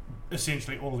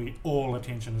essentially all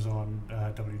attention is on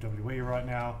WWE right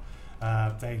now.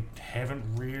 They haven't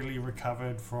really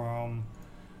recovered from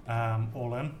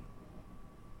All In.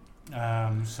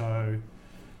 So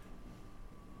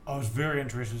I was very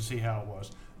interested to see how it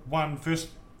was. First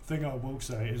thing I will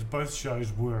say is both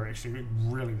shows were actually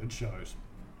really good shows.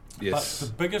 Yes. But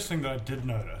the biggest thing that I did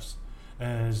notice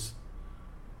is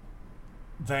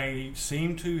they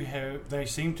seem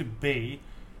to be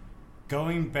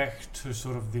going back to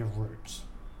sort of their roots.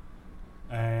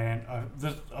 And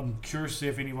I'm curious to see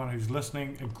if anyone who's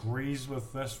listening agrees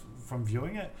with this from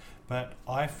viewing it, but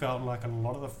I felt like a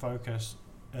lot of the focus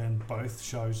in both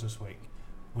shows this week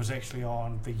was actually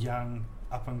on the young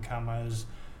up-and-comers,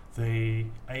 the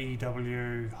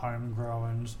AEW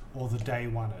homegrowers, or the day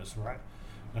oneers, right?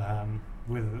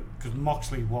 Because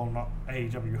Moxley, while not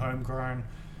AEW homegrown,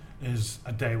 is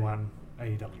a day one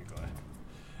AEW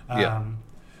guy.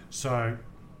 So,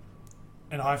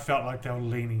 and I felt like they were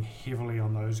leaning heavily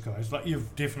on those guys. Like,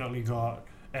 you've definitely got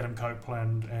Adam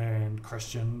Copeland and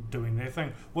Christian doing their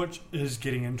thing, which is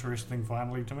getting interesting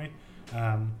finally to me.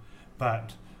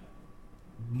 But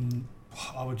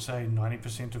I would say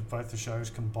 90% of both the shows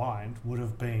combined would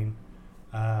have been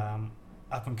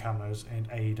up-and-comers and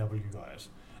AEW guys.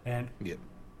 And it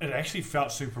actually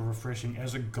felt super refreshing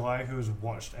as a guy who has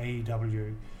watched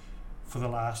AEW for the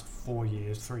last 4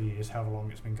 years, 3 years, however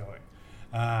long it's been going.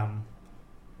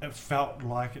 It felt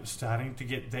like it's starting to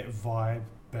get that vibe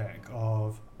back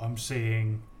of I'm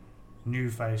seeing new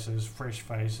faces, fresh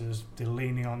faces, they're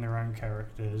leaning on their own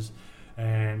characters,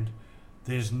 and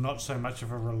there's not so much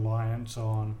of a reliance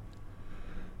on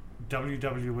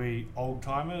WWE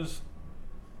old-timers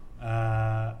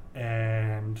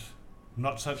and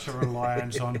not such a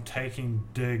reliance on taking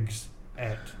digs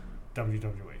at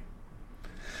WWE.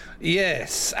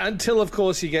 Yes, until, of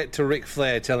course, you get to Ric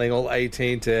Flair telling all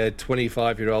 18 to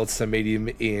 25-year-olds to meet him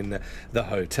in the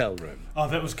hotel room. Oh,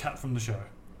 that was cut from the show.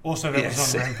 Also, that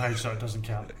was on Rampage, so it doesn't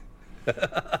count.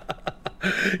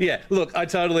 Yeah, look, I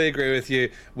totally agree with you.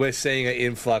 We're seeing an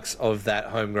influx of that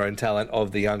homegrown talent,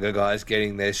 of the younger guys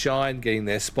getting their shine, getting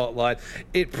their spotlight.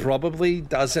 It probably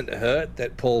doesn't hurt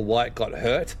that Paul White got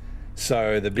hurt,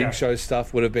 so the Big Show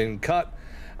stuff would have been cut.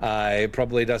 It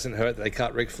probably doesn't hurt that they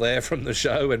cut Ric Flair from the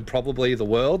show and probably the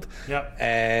world. Yep.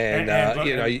 And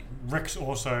you know, Rick's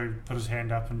also put his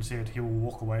hand up and said he will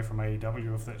walk away from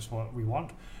AEW if that's what we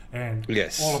want. And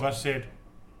all of us said,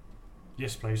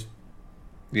 yes, please.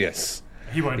 Yes.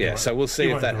 He won't do it. So we'll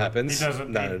see if that happens. He doesn't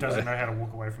know how to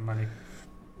walk away from money.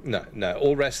 No,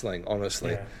 all wrestling,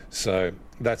 honestly. Yeah. So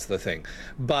that's the thing.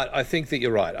 But I think that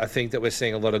you're right. I think that we're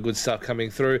seeing a lot of good stuff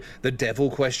coming through. The devil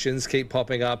questions keep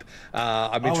popping up.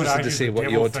 I'm interested to see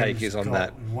what your take is on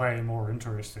that. Way more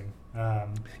interesting.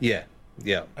 Yeah.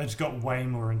 It's got way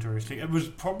more interesting. It was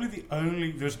probably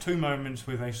there's two moments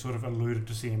where they sort of alluded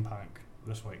to CM Punk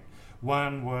this week.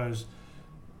 One was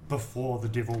before the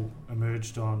devil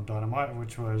emerged on Dynamite,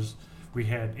 which was we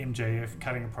had MJF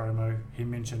cutting a promo. He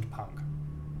mentioned Punk.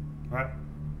 Right?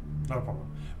 Not a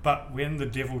problem. But when the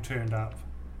devil turned up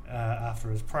after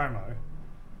his promo,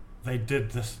 they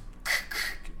did this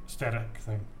static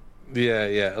thing.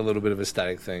 Yeah, a little bit of a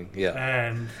static thing, yeah.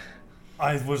 And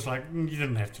I was like, you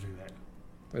didn't have to do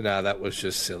that. No, that was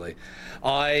just silly.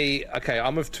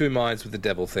 I'm of two minds with the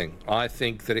devil thing. I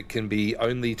think that it can be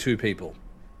only two people.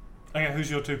 Okay,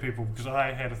 who's your two people? Because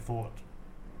I had a thought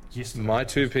yesterday. My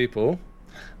two people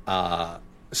are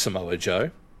Samoa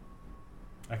Joe.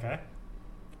 Okay.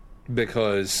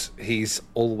 Because he's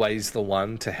always the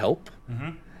one to help. Mm-hmm.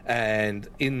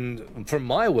 And from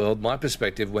my world, my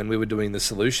perspective, when we were doing the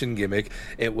solution gimmick,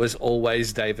 it was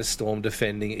always Davis Storm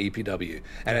defending EPW.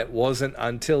 And it wasn't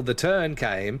until the turn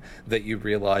came that you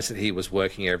realised that he was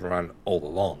working everyone all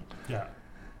along. Yeah.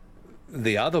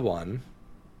 The other one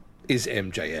is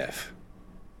MJF.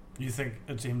 You think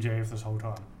it's MJF this whole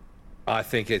time? I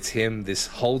think it's him this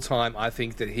whole time. I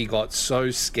think that he got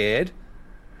so scared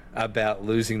about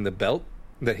losing the belt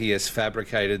that he has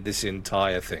fabricated this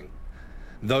entire thing.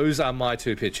 Those are my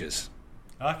two pitches.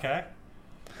 Okay.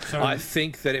 So I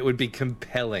think that it would be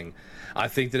compelling. I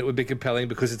think that it would be compelling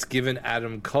because it's given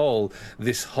Adam Cole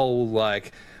this whole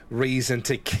reason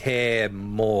to care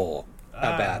more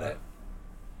about it.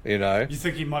 You know? You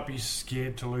think he might be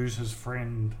scared to lose his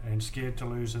friend and scared to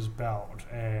lose his belt,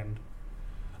 and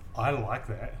I like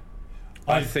that.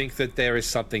 I think that there is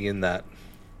something in that.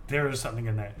 There is something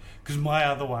in that. Because my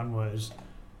other one was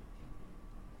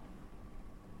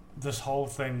this whole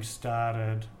thing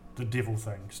started, the devil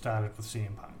thing started with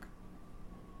CM Punk.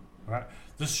 Right?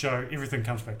 This show, everything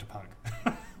comes back to Punk.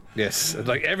 Yes,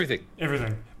 everything.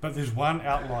 Everything. But there's one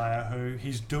outlier who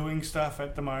he's doing stuff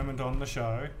at the moment on the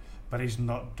show, but he's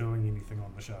not doing anything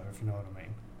on the show, if you know what I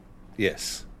mean.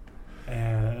 Yes.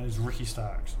 It's Ricky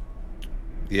Starks.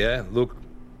 Yeah, look.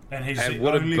 And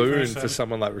what a boon for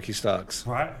someone like Ricky Starks.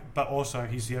 Right, but also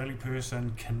he's the only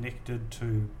person connected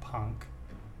to Punk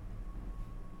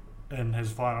in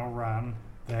his final run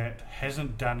that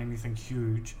hasn't done anything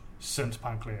huge since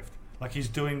Punk left. Like, he's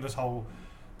doing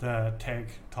the tag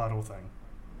title thing,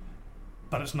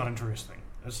 but it's not interesting.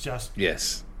 It's just,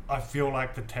 Yes. I feel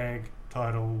like the tag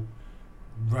title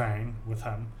reign with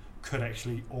him could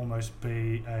actually almost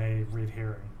be a red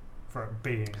herring for it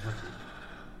being Ricky.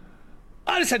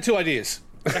 I just had 2 ideas.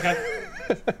 Okay,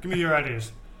 give me your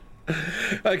ideas.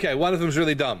 Okay, one of them's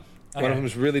really dumb. Okay. One of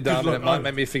them's really dumb, Look, and it might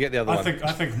make me forget the other one.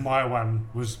 I think my one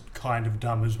was kind of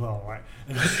dumb as well, right?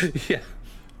 Yeah.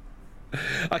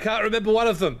 I can't remember one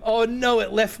of them. Oh no,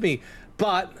 it left me.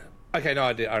 But okay, no,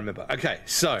 I did. I remember. Okay,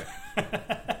 so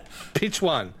pitch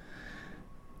one.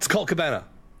 It's Colt Cabana.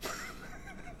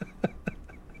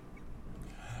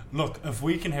 Look, if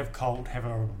we can have Colt have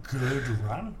a good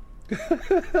run,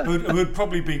 it would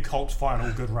probably be Colt's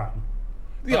final good run.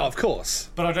 Yeah, of course.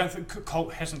 But I don't think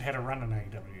Colt hasn't had a run in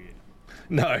AEW yet.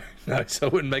 No, so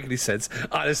it wouldn't make any sense.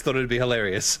 I just thought it'd be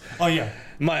hilarious. Oh yeah,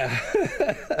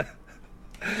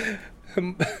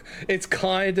 It's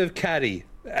kind of catty,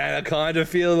 and I kind of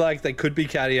feel like they could be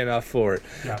catty enough for it.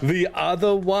 Yeah. The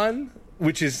other one,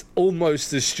 which is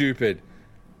almost as stupid,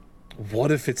 what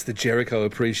if it's the Jericho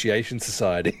Appreciation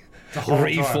Society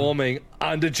reforming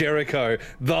under Jericho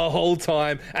the whole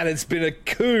time, and it's been a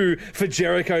coup for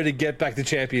Jericho to get back the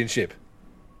championship?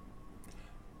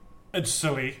 it's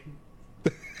silly,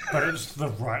 but it's the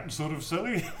right sort of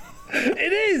silly.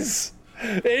 It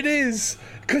is,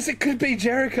 because it could be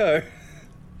Jericho.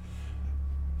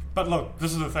 But look,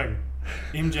 this is the thing.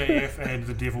 MJF and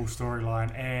the Devil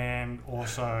storyline, and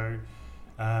also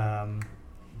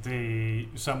the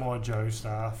Samoa Joe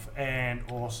stuff, and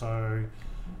also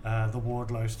the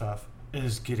Wardlow stuff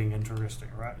is getting interesting,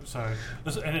 right? So,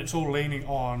 and it's all leaning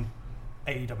on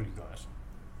AEW guys.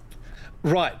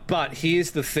 Right, but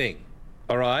here's the thing,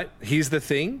 all right? Here's the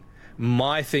thing.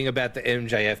 My thing about the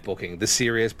MJF booking, the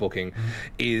serious booking,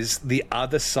 is the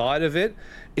other side of it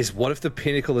is what if the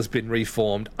Pinnacle has been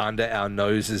reformed under our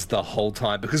noses the whole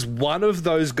time? Because one of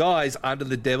those guys under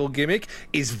the Devil gimmick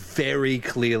is very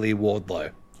clearly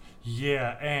Wardlow.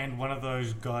 Yeah, and one of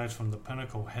those guys from the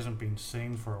Pinnacle hasn't been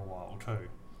seen for a while too.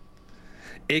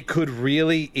 It could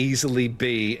really easily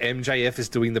be MJF is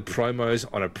doing the promos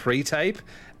on a pre-tape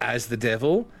as the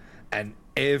Devil, and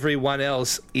everyone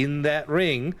else in that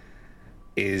ring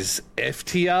is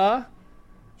FTR,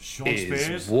 Sean is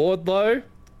Spears, Wardlow,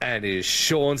 and is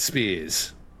Sean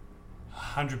Spears.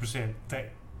 100%.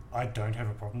 That I don't have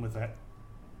a problem with that.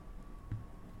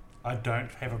 I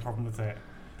don't have a problem with that.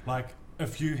 Like,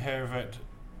 if you have it,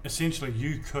 essentially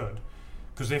you could,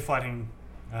 because they're fighting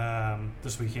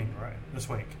this weekend, right? This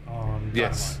week on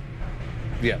Yes.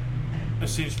 Dynamite. Yeah.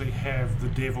 Essentially have the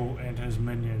Devil and his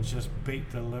minions just beat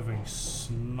the living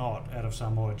snot out of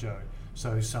Samoa Joe.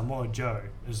 So Samoa Joe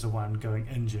is the one going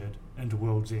injured into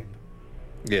World's End.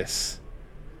 Yes.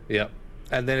 Yep.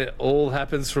 And then it all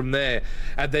happens from there.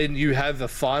 And then you have the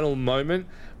final moment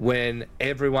when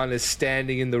everyone is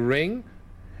standing in the ring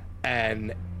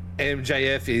and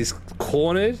MJF is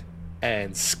cornered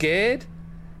and scared,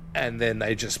 and then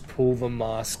they just pull the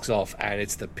masks off and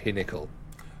it's the Pinnacle.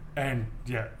 And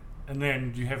yeah, and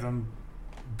then you have them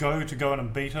go in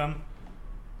and beat him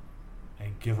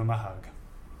and give him a hug.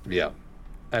 Yeah.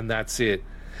 And that's it.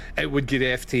 It would get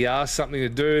FTR something to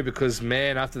do because,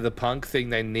 man, after the Punk thing,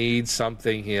 they need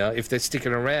something here. If they're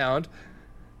sticking around,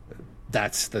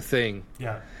 that's the thing.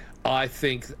 Yeah. I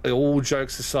think, all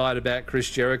jokes aside about Chris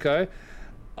Jericho,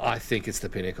 I think it's the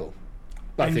Pinnacle.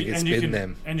 I think it's been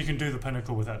them. And you can do the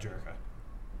Pinnacle without Jericho.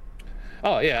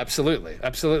 Oh, yeah, absolutely.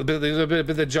 Absolutely.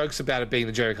 But the jokes about it being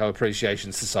the Jericho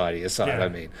Appreciation Society aside, Yeah. I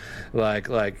mean. Like,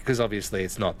 because obviously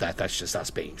it's not that. That's just us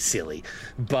being silly.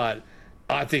 But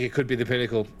I think it could be the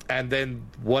Pinnacle. And then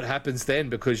what happens then?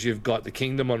 Because you've got the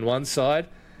Kingdom on one side,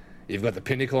 you've got the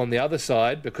Pinnacle on the other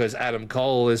side, because Adam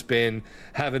Cole has been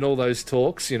having all those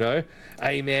talks, you know.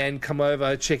 Hey, man, come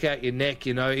over, check out your neck,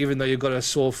 you know. Even though you've got a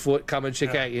sore foot, come and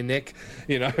check out your neck.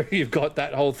 You know, you've got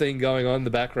that whole thing going on in the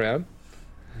background.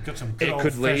 You've got some good It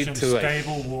could lead old-fashioned to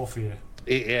stable warfare.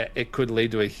 It could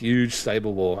lead to a huge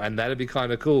stable war, and that'd be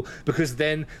kind of cool, because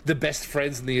then the best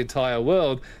friends in the entire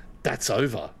world, that's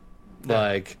over. Yeah.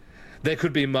 Like, there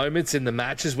could be moments in the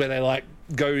matches where they, like,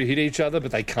 go to hit each other,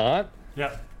 but they can't.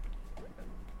 Yeah.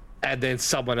 And then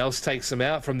someone else takes them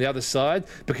out from the other side.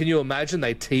 But can you imagine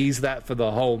they tease that for the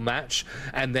whole match,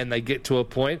 and then they get to a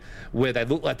point where they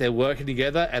look like they're working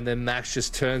together, and then Max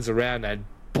just turns around and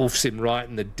boofs him right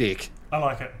in the dick. I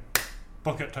like it.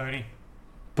 Book it, Tony.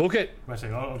 Book it. Wait a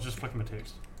second, I'll just flick him a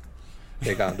text.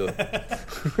 They can't do it.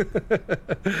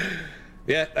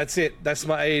 Yeah, that's it. That's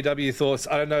my AEW thoughts.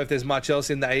 I don't know if there's much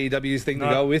else in the AEW thing to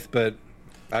No. go with, but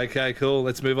Okay, cool.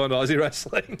 Let's move on to Aussie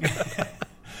wrestling.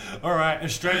 All right,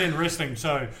 Australian wrestling.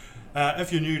 So,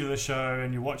 if you're new to the show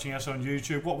and you're watching us on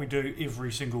YouTube, what we do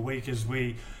every single week is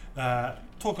we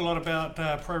talk a lot about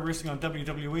pro wrestling on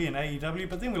WWE and AEW,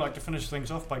 but then we like to finish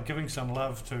things off by giving some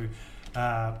love to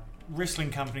wrestling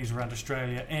companies around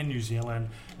Australia and New Zealand,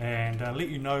 and let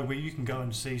you know where you can go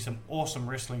and see some awesome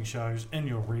wrestling shows in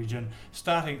your region,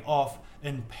 starting off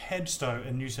in Padstow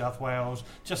in New South Wales,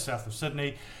 just south of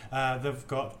Sydney. They've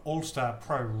got All Star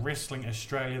Pro Wrestling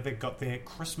Australia. They've got their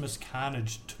Christmas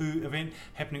Carnage 2 event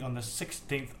happening on the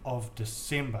 16th of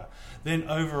December. Then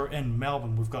over in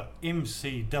Melbourne, we've got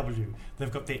MCW.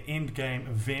 They've got their Endgame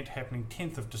event happening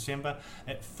 10th of December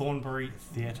at Thornbury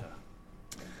Theatre.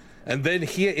 And then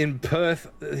here in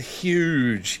Perth, a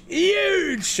huge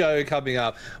show coming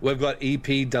up. We've got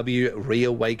EPW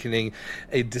Reawakening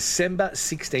December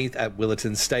 16th at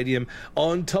Willetton Stadium.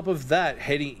 On top of that,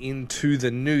 heading into the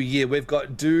new year, we've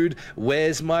got Dude,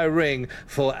 Where's My Ring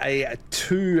for a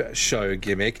 2-show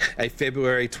gimmick, a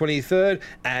February 23rd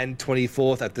and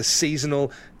 24th at the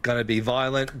Seasonal. Going to be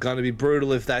violent, going to be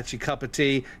brutal if that's your cup of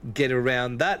tea. Get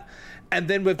around that. And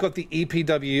then we've got the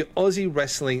EPW Aussie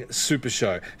Wrestling Super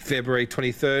Show, February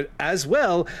 23rd, as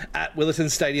well at Willetton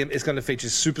Stadium. Is going to feature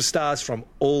superstars from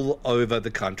all over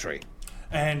the country.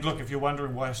 And look, if you're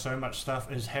wondering why so much stuff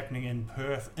is happening in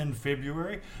Perth in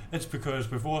February, it's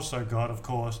because we've also got, of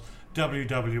course,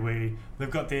 WWE.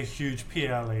 They've got their huge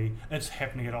PLE. It's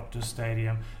happening at Optus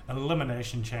Stadium,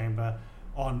 Elimination Chamber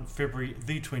on February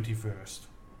the 21st.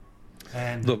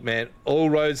 And look, man, all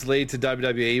roads lead to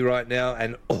WWE right now,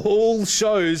 and all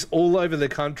shows all over the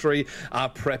country are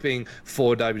prepping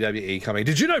for WWE coming.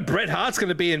 Did you know Bret Hart's going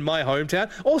to be in my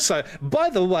hometown? Also, by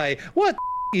the way, what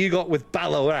you got with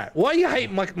Ballarat? Why you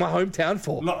hate my hometown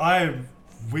for? Look,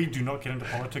 we do not get into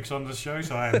politics on this show,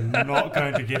 so I am not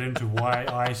going to get into why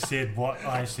I said what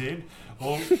I said.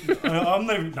 I'm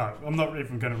not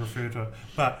even going to refer to it.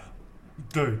 But,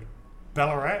 dude,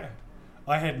 Ballarat,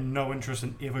 I had no interest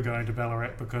in ever going to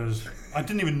Ballarat because I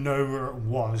didn't even know where it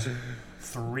was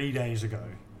 3 days ago.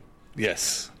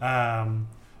 Yes.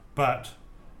 But,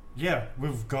 yeah,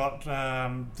 we've got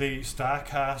the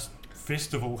StarCast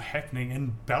Festival happening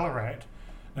in Ballarat.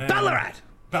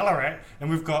 Ballarat! And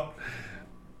we've got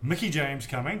Mickey James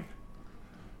coming,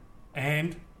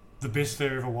 and the best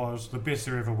there ever was, the best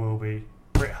there ever will be,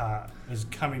 Bret Hart is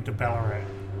coming to Ballarat.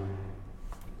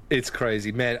 It's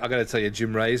crazy, man. I got to tell you,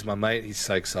 Jim Ray's my mate. He's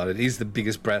so excited. He's the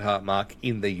biggest Bret Hart mark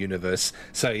in the universe,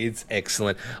 so it's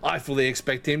excellent. I fully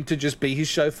expect him to just be his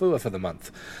chauffeur for the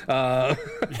month. So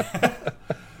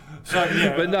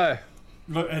yeah, but no.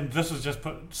 Look, and this is just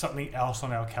put something else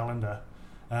on our calendar.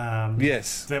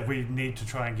 Yes, that we need to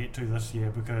try and get to this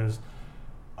year, because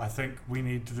I think we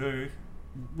need to do.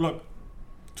 Look,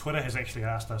 Twitter has actually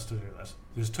asked us to do this.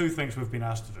 There's 2 things we've been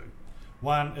asked to do.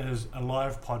 One is a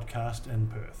live podcast in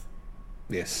Perth.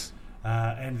 Yes.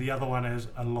 And the other one is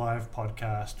a live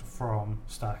podcast from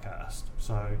StarCast.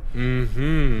 So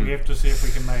we have to see if we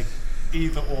can make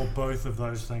either or both of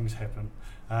those things happen.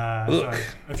 Look, so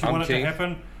if you want it to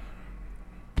happen,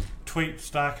 tweet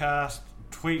StarCast,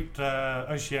 tweet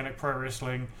Oceanic Pro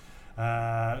Wrestling,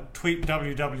 tweet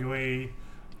WWE,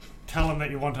 tell them that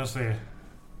you want us there.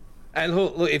 And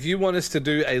look, if you want us to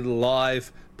do a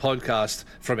live podcast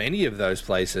from any of those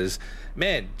places,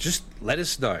 man, just let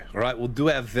us know. All right, we'll do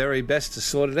our very best to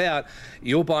sort it out.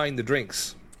 You're buying the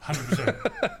drinks. 100%.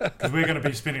 Because we're going to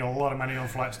be spending a lot of money on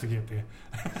flights to get there.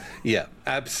 Yeah,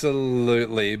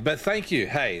 absolutely. But thank you.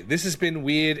 Hey, this has been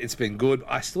weird. It's been good.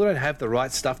 I still don't have the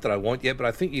right stuff that I want yet, but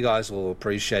I think you guys will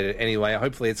appreciate it anyway.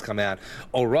 Hopefully it's come out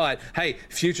all right. Hey,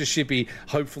 Future Shippy,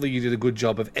 hopefully you did a good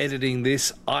job of editing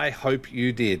this. I hope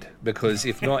you did, because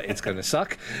if not, it's going to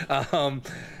suck.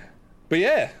 But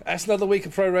yeah, that's another week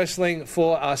of pro wrestling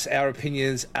for us, our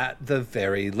opinions at the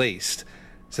very least.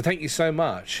 So thank you so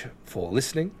much for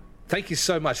listening. Thank you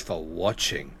so much for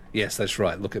watching. Yes, that's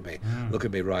right. Look at me. Look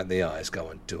at me right in the eyes. Go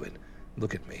and do it.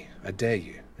 Look at me. I dare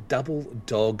you. A double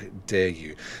dog dare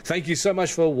you. Thank you so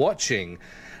much for watching.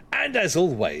 And as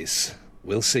always,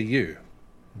 we'll see you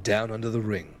down under the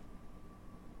ring.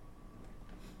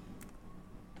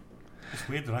 It's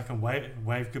weird that I can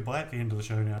wave goodbye at the end of the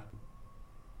show now.